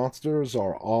horrifying monsters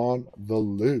are on the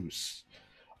loose,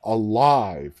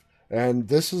 alive. And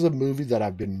this is a movie that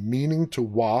I've been meaning to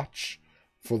watch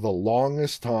for the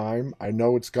longest time. I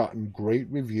know it's gotten great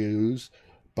reviews,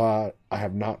 but I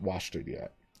have not watched it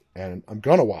yet. And I'm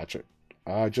going to watch it.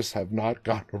 I just have not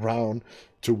gotten around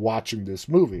to watching this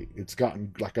movie. It's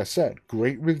gotten, like I said,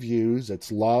 great reviews.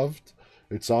 It's loved.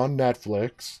 It's on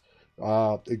Netflix.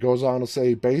 It goes on to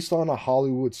say, based on a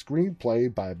Hollywood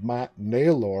screenplay by Matt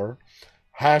Naylor,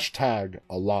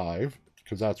 #Alive,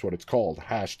 because that's what it's called,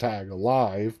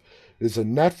 #Alive, is a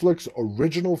Netflix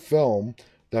original film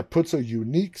that puts a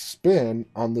unique spin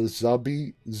on the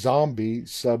zombie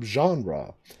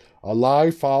subgenre.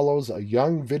 Alive follows a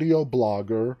young video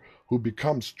blogger who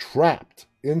becomes trapped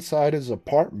inside his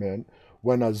apartment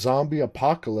when a zombie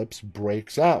apocalypse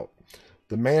breaks out.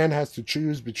 The man has to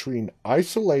choose between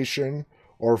isolation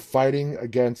or fighting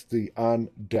against the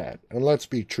undead. And let's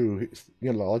be true,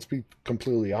 let's be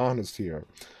completely honest here.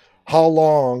 How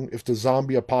long, if the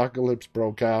zombie apocalypse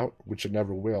broke out, which it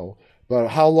never will, but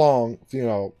how long,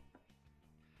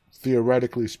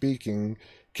 theoretically speaking,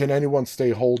 can anyone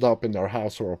stay holed up in their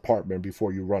house or apartment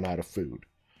before you run out of food?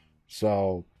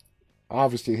 So,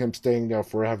 obviously, him staying there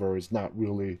forever is not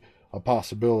really a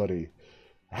possibility.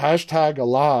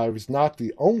 #Alive is not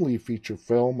the only feature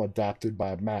film adapted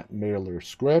by Matt Naylor's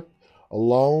script.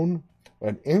 Alone,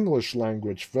 an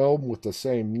English-language film with the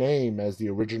same name as the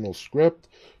original script,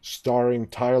 starring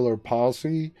Tyler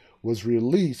Posey, was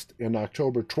released in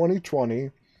October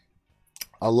 2020.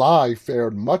 Alive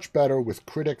fared much better with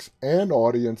critics and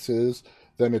audiences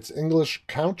than its English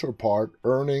counterpart,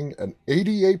 earning an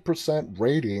 88%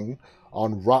 rating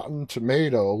on Rotten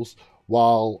Tomatoes,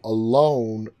 while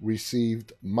Alone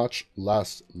received much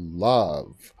less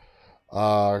love.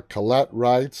 Colette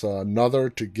writes, another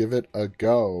to give it a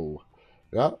go.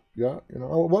 Yeah.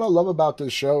 What I love about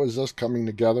this show is us coming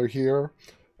together here,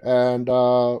 and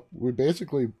we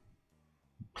basically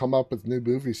come up with new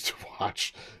movies to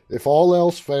watch. If all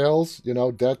else fails,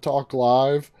 Dead Talk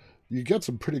Live, you get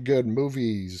some pretty good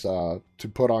movies to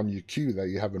put on your queue that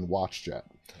you haven't watched yet.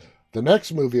 The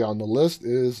next movie on the list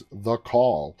is The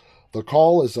Call. The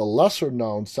Call is a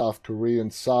lesser-known South Korean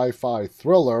sci-fi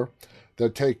thriller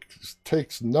that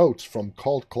takes notes from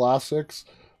cult classics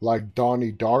like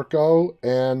Donnie Darko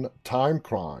and Time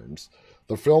Crimes.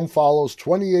 The film follows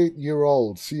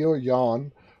 28-year-old Seo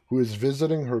Yeon, who is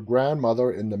visiting her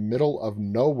grandmother in the middle of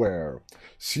nowhere.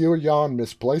 Seo Yeon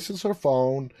misplaces her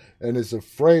phone and is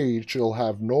afraid she'll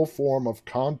have no form of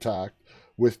contact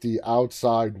with the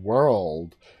outside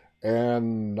world.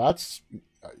 And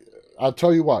I'll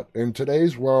tell you what, in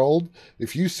today's world,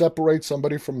 if you separate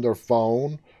somebody from their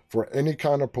phone for any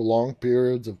kind of prolonged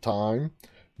periods of time,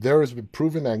 there has been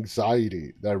proven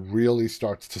anxiety that really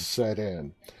starts to set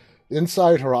in.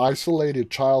 Inside her isolated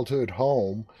childhood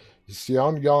home,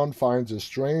 Seo Yeon finds a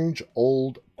strange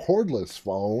old cordless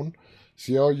phone.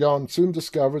 Seo Yeon soon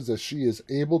discovers that she is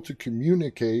able to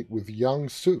communicate with young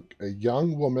Suk, a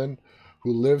young woman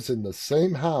who lives in the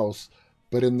same house,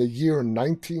 but in the year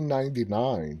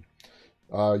 1999.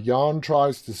 Yeon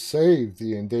tries to save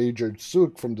the endangered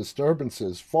Suk from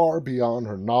disturbances far beyond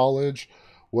her knowledge.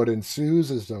 What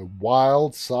ensues is a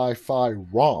wild sci-fi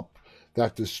romp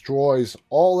that destroys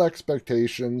all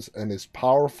expectations and is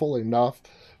powerful enough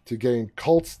to gain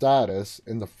cult status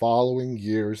in the following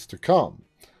years to come.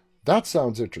 That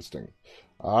sounds interesting.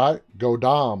 All right,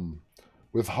 Godam.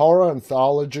 With horror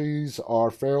anthologies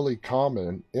are fairly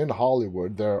common in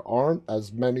Hollywood, there aren't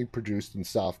as many produced in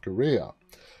South Korea.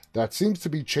 That seems to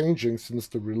be changing since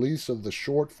the release of the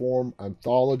short-form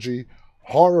anthology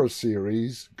horror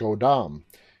series Godam.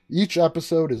 Each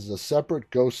episode is a separate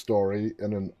ghost story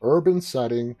in an urban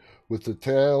setting, with the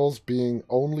tales being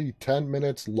only 10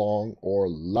 minutes long or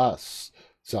less.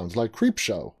 Sounds like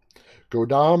Creepshow.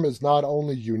 Godam is not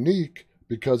only unique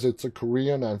because it's a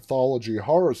Korean anthology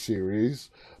horror series,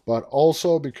 but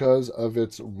also because of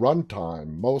its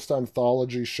runtime. Most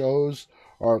anthology shows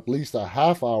are at least a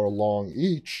half-hour long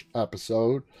each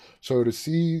episode, so to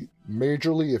see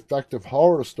majorly effective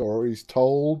horror stories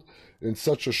told in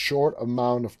such a short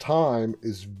amount of time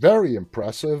is very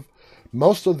impressive.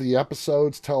 Most of the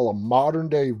episodes tell a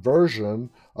modern-day version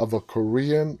of a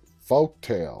Korean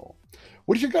folktale.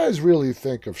 What do you guys really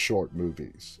think of short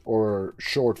movies, or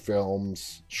short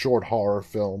films, short horror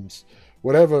films,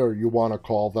 whatever you want to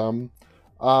call them?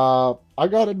 I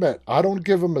gotta admit, I don't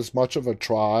give them as much of a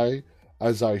try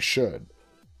as I should.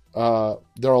 There are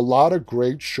a lot of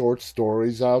great short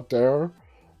stories out there,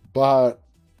 but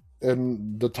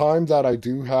in the time that I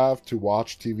do have to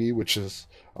watch TV, which is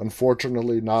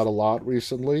unfortunately not a lot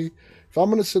recently, if I'm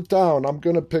going to sit down, I'm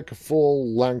going to pick a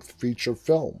full-length feature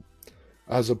film,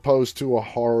 as opposed to a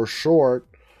horror short,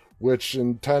 which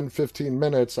in 10-15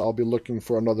 minutes I'll be looking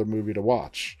for another movie to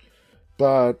watch.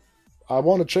 But I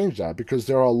want to change that because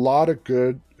there are a lot of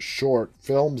good short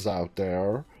films out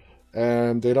there,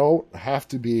 and they don't have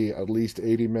to be at least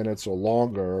 80 minutes or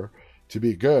longer to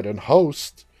be good. And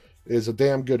Host is a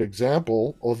damn good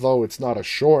example, although it's not a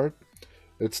short.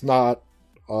 It's not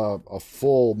a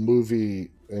full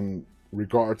movie in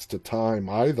regards to time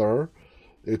either.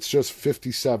 It's just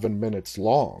 57 minutes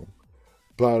long,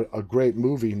 but a great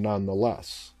movie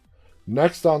nonetheless.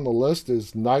 Next on the list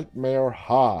is Nightmare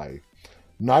High.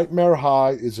 Nightmare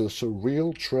High is a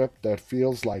surreal trip that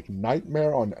feels like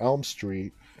Nightmare on Elm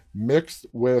Street mixed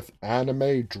with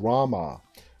anime drama.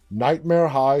 Nightmare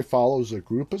High follows a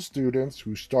group of students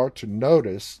who start to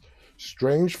notice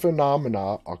strange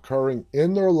phenomena occurring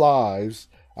in their lives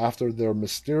after their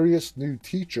mysterious new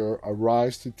teacher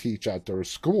arrives to teach at their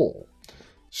school.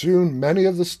 Soon, many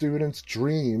of the students'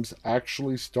 dreams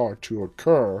actually start to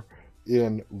occur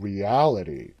in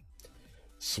reality.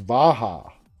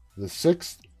 Svaha, the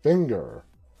Sixth Finger.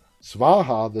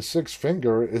 Svaha, the Sixth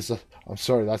Finger is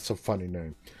that's a funny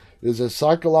name, is a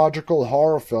psychological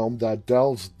horror film that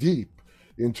delves deep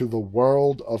into the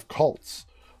world of cults.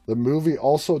 The movie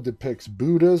also depicts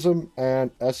Buddhism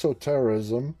and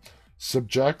esotericism,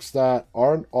 subjects that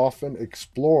aren't often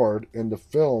explored in the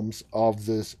films of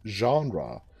this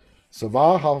genre.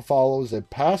 Svaha follows a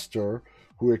pastor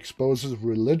who exposes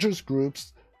religious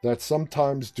groups that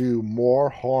sometimes do more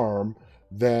harm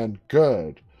than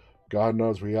good. God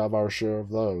knows we have our share of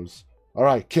those. All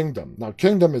right, Kingdom. Now,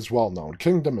 Kingdom is well known.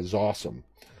 Kingdom is awesome.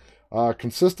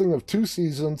 Consisting of 2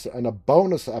 seasons and a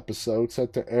bonus episode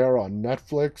set to air on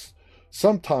Netflix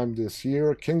sometime this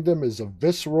year, Kingdom is a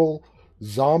visceral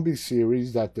zombie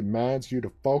series that demands you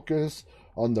to focus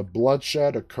on the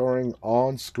bloodshed occurring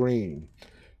on screen.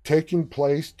 Taking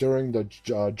place during the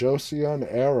Joseon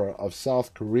era of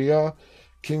South Korea,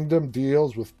 Kingdom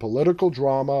deals with political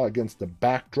drama against the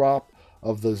backdrop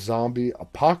of the zombie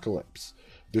apocalypse.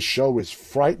 The show is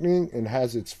frightening and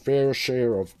has its fair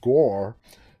share of gore,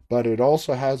 but it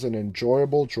also has an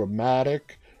enjoyable,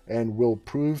 dramatic, and will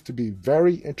prove to be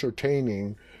very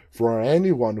entertaining for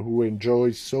anyone who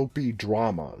enjoys soapy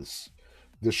dramas.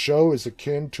 The show is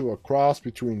akin to a cross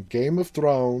between Game of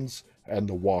Thrones and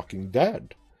The Walking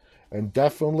Dead, and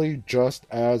definitely just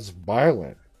as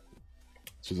violent.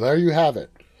 So there you have it.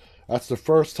 That's the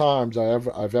first time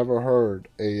I've ever heard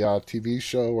a TV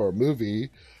show or a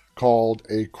movie called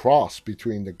a cross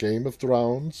between the Game of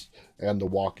Thrones and The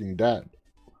Walking Dead.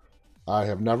 I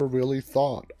have never really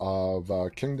thought of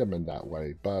Kingdom in that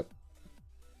way, but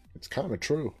it's kind of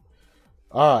true.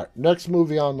 Alright, next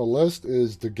movie on the list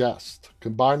is The Guest.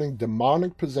 Combining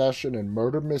demonic possession and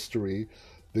murder mystery,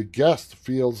 The Guest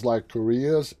feels like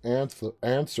Korea's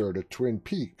answer to Twin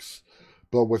Peaks,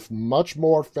 but with much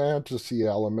more fantasy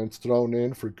elements thrown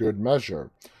in for good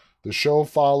measure. The show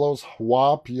follows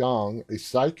Hwa Pyong, a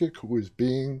psychic who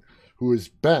is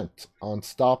bent on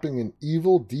stopping an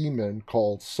evil demon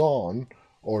called Son,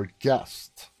 or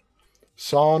Guest.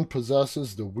 Son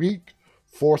possesses the weak,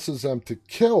 forces them to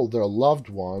kill their loved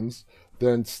ones,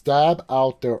 then stab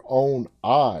out their own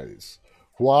eyes.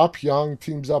 Hwa Pyong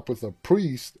teams up with a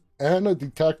priest and a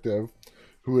detective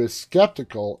who is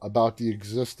skeptical about the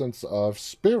existence of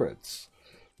spirits.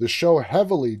 The show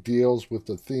heavily deals with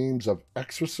the themes of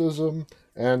exorcism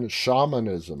and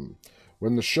shamanism.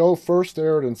 When the show first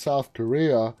aired in South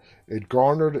Korea, it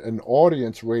garnered an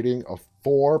audience rating of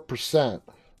 4%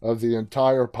 of the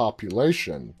entire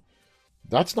population.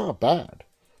 That's not bad.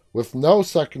 With no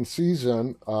second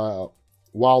season,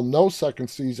 while no second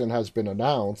season has been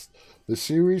announced, the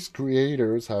series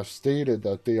creators have stated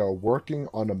that they are working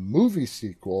on a movie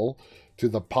sequel to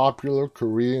the popular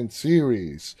Korean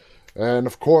series. And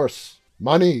of course,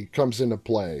 money comes into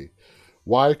play.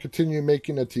 Why continue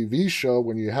making a TV show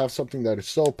when you have something that is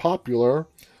so popular?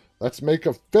 Let's make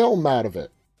a film out of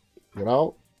it. You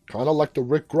know, kind of like the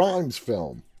Rick Grimes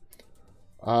film.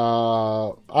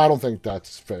 I don't think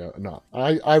that's fair. No,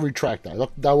 I retract that.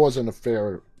 That wasn't a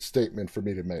fair statement for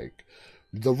me to make.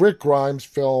 The Rick Grimes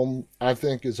film, I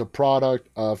think, is a product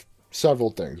of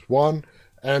several things. One,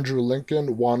 Andrew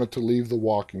Lincoln wanted to leave The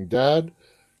Walking Dead.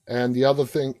 And the other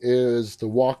thing is The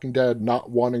Walking Dead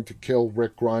not wanting to kill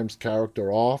Rick Grimes' character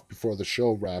off before the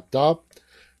show wrapped up.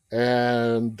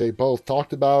 And they both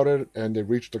talked about it, and they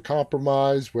reached a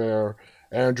compromise where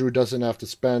Andrew doesn't have to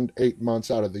spend 8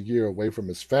 months out of the year away from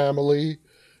his family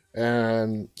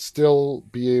and still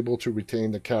be able to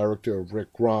retain the character of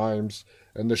Rick Grimes,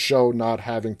 and the show not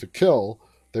having to kill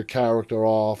the character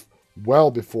off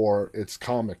well before its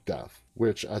comic death,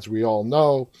 which, as we all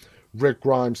know, Rick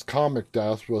Grimes' comic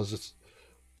death was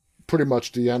pretty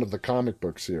much the end of the comic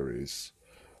book series.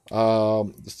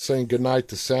 Saying goodnight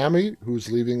to Sammy,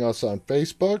 who's leaving us on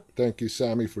Facebook. Thank you,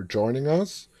 Sammy, for joining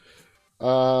us.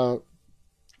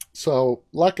 So,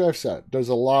 like I've said, there's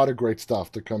a lot of great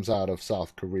stuff that comes out of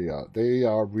South Korea. They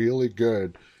are really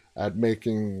good at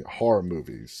making horror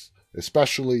movies,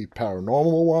 especially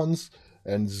paranormal ones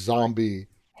and zombie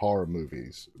horror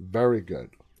movies. Very good.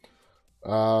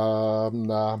 Nah,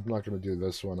 I'm not going to do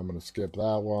this one. I'm going to skip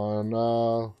that one.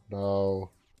 No.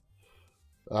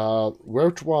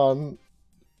 Which one?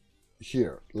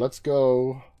 Here. Let's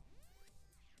go.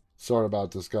 Sorry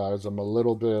about this, guys. I'm a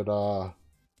little bit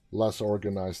less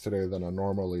organized today than I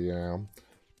normally am.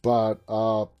 But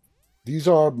these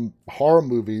are horror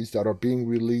movies that are being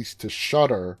released to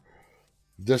Shudder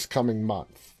this coming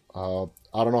month. I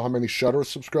don't know how many Shudder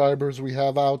subscribers we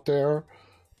have out there,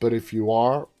 but if you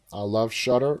are, I love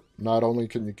Shudder. Not only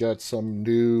can you get some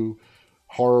new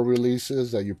horror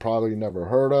releases that you probably never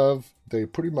heard of, they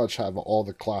pretty much have all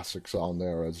the classics on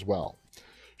there as well.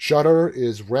 Shudder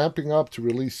is ramping up to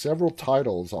release several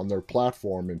titles on their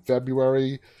platform in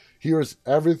February. Here's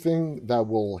everything that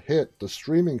will hit the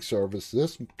streaming service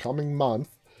this coming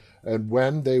month and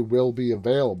when they will be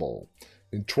available.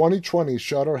 In 2020,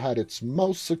 Shudder had its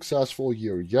most successful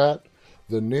year yet.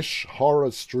 The niche horror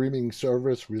streaming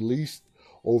service released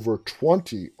over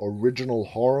 20 original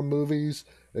horror movies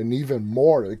and even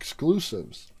more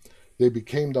exclusives. They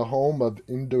became the home of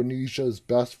Indonesia's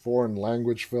best foreign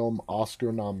language film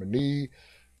Oscar nominee,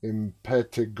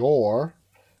 Impetigore,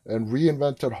 and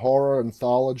reinvented horror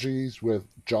anthologies with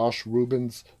Josh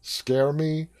Rubin's Scare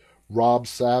Me. Rob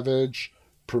Savage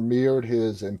premiered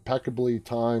his impeccably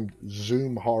timed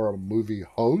Zoom horror movie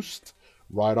Host.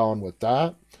 Right on with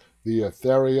that. The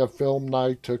Etheria Film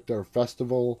Night took their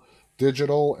festival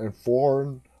digital and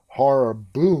foreign horror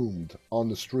boomed on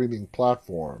the streaming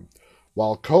platform.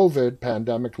 While COVID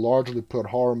pandemic largely put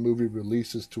horror movie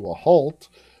releases to a halt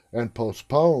and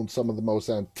postponed some of the most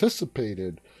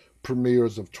anticipated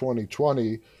premieres of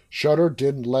 2020, Shudder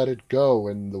didn't let it get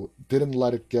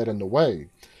in the way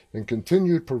and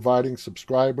continued providing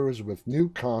subscribers with new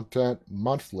content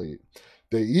monthly.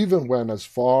 They even went as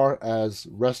far as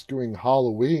rescuing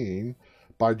Halloween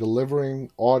by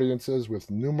delivering audiences with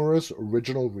numerous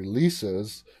original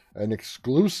releases and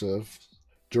exclusives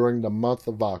during the month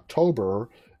of October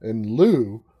in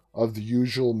lieu of the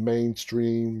usual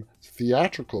mainstream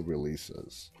theatrical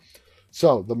releases.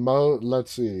 So,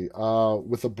 let's see.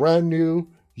 With a brand new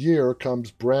year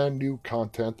comes brand new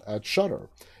content at Shudder,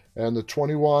 and the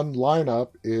 21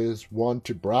 lineup is one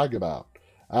to brag about.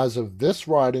 As of this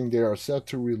writing, they are set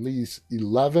to release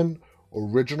 11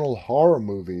 original horror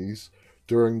movies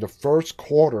during the first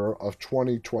quarter of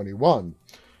 2021.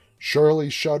 Surely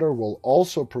Shudder will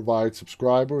also provide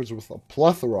subscribers with a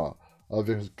plethora of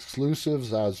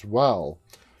exclusives as well.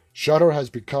 Shudder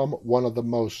has become one of the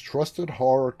most trusted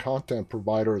horror content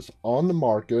providers on the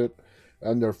market,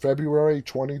 and their February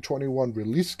 2021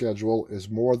 release schedule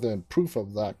is more than proof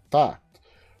of that fact.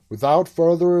 Without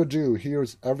further ado,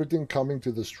 here's everything coming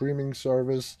to the streaming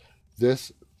service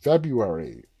this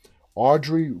February.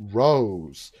 Audrey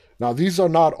Rose. Now, these are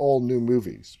not all new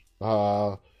movies.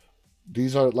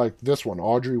 These are like this one.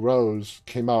 Audrey Rose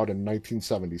came out in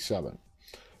 1977.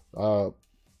 I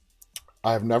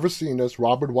have never seen this.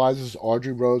 Robert Wise's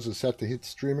Audrey Rose is set to hit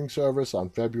streaming service on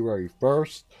February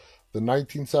 1st. The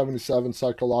 1977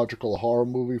 psychological horror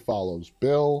movie follows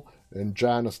Bill and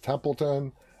Janice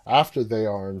Templeton after they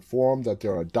are informed that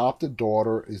their adopted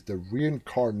daughter is the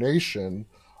reincarnation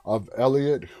of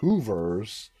Elliot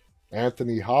Hoover's,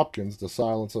 Anthony Hopkins, The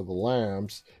Silence of the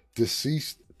Lambs,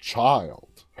 deceased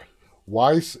child.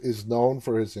 Weiss is known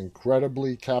for his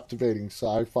incredibly captivating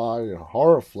sci-fi and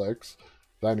horror flicks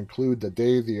that include The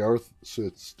Day the Earth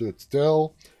Stood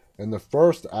Still and the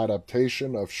first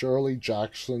adaptation of Shirley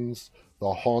Jackson's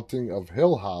The Haunting of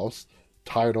Hill House,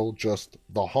 titled just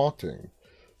The Haunting.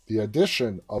 The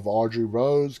addition of Audrey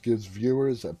Rose gives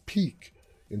viewers a peek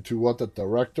into what the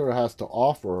director has to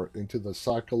offer into the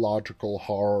psychological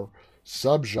horror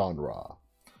subgenre.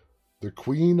 The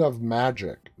Queen of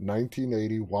Magic,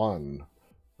 1981.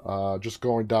 Just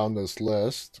going down this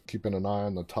list, keeping an eye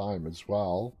on the time as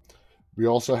well. We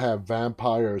also have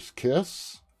Vampire's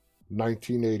Kiss,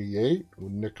 1988,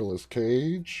 with Nicolas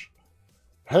Cage.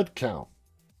 Headcount,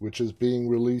 which is being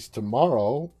released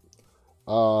tomorrow.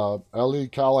 Ellie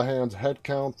Callahan's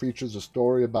Headcount features a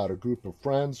story about a group of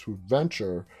friends who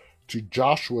venture to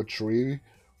Joshua Tree,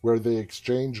 where they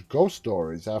exchange ghost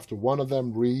stories after one of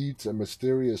them reads a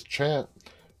mysterious chant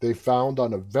they found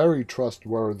on a very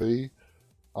trustworthy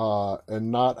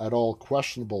and not at all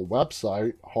questionable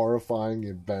website. Horrifying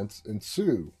events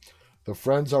ensue. The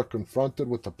friends are confronted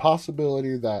with the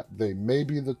possibility that they may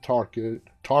be the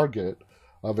target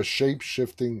of a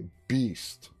shape-shifting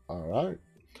beast. All right.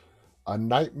 A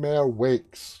Nightmare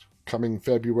Wakes, coming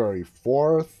February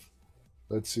 4th.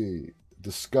 Let's see.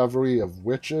 Discovery of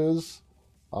Witches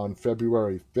on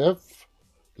February 5th.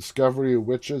 Discovery of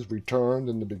Witches returned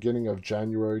in the beginning of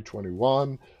January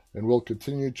 21 and will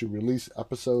continue to release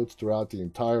episodes throughout the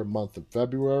entire month of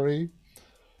February.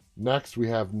 Next, we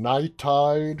have Night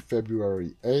Tide,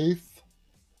 February 8th.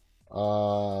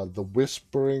 The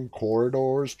Whispering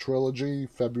Corridors trilogy,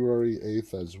 February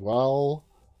 8th as well.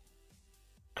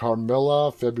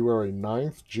 Carmilla, February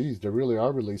 9th. Geez, they really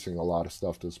are releasing a lot of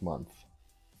stuff this month.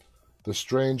 The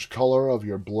Strange Color of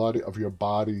Your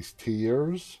Body's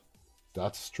Tears.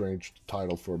 That's a strange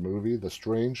title for a movie. The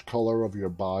Strange Color of Your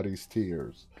Body's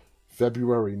Tears.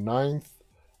 February 9th.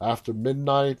 After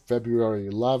Midnight, February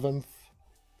 11th.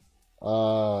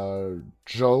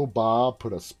 Joe Bob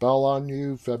Put a Spell on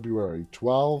You, February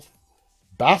 12th.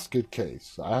 Basket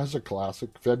Case, as a classic,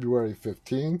 February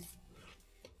 15th.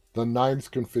 The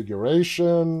Ninth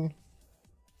Configuration.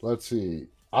 Let's see.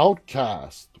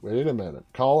 Outcast. Wait a minute.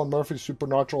 Colin Murphy's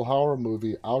supernatural horror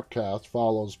movie Outcast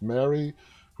follows Mary,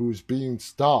 who's being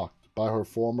stalked by her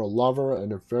former lover and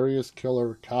nefarious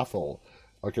killer Cathal.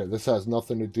 Okay, this has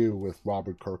nothing to do with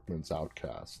Robert Kirkman's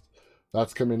Outcast.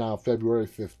 That's coming out February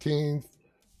 15th.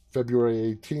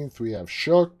 February 18th, we have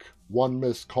Shook. One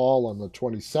Missed Call on the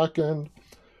 22nd.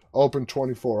 Open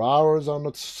 24 Hours on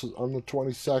the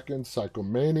 22nd.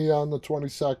 Psychomania on the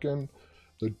 22nd.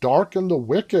 The Dark and the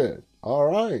Wicked. All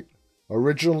right.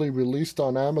 Originally released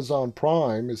on Amazon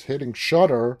Prime, is hitting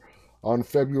Shudder on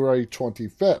February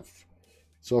 25th.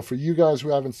 So for you guys who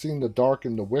haven't seen The Dark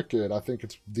and the Wicked, I think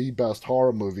it's the best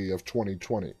horror movie of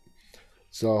 2020.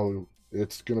 So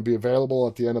it's going to be available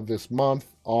at the end of this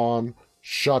month on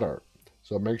Shudder.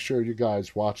 So make sure you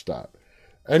guys watch that.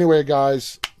 Anyway,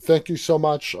 guys, thank you so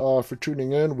much for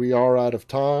tuning in. We are out of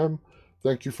time.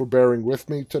 Thank you for bearing with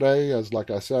me today. As like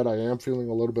I said, I am feeling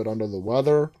a little bit under the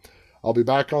weather. I'll be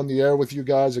back on the air with you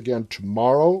guys again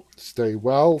tomorrow. Stay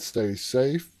well, stay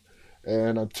safe.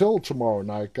 And until tomorrow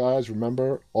night, guys,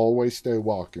 remember, always stay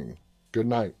walking. Good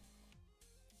night.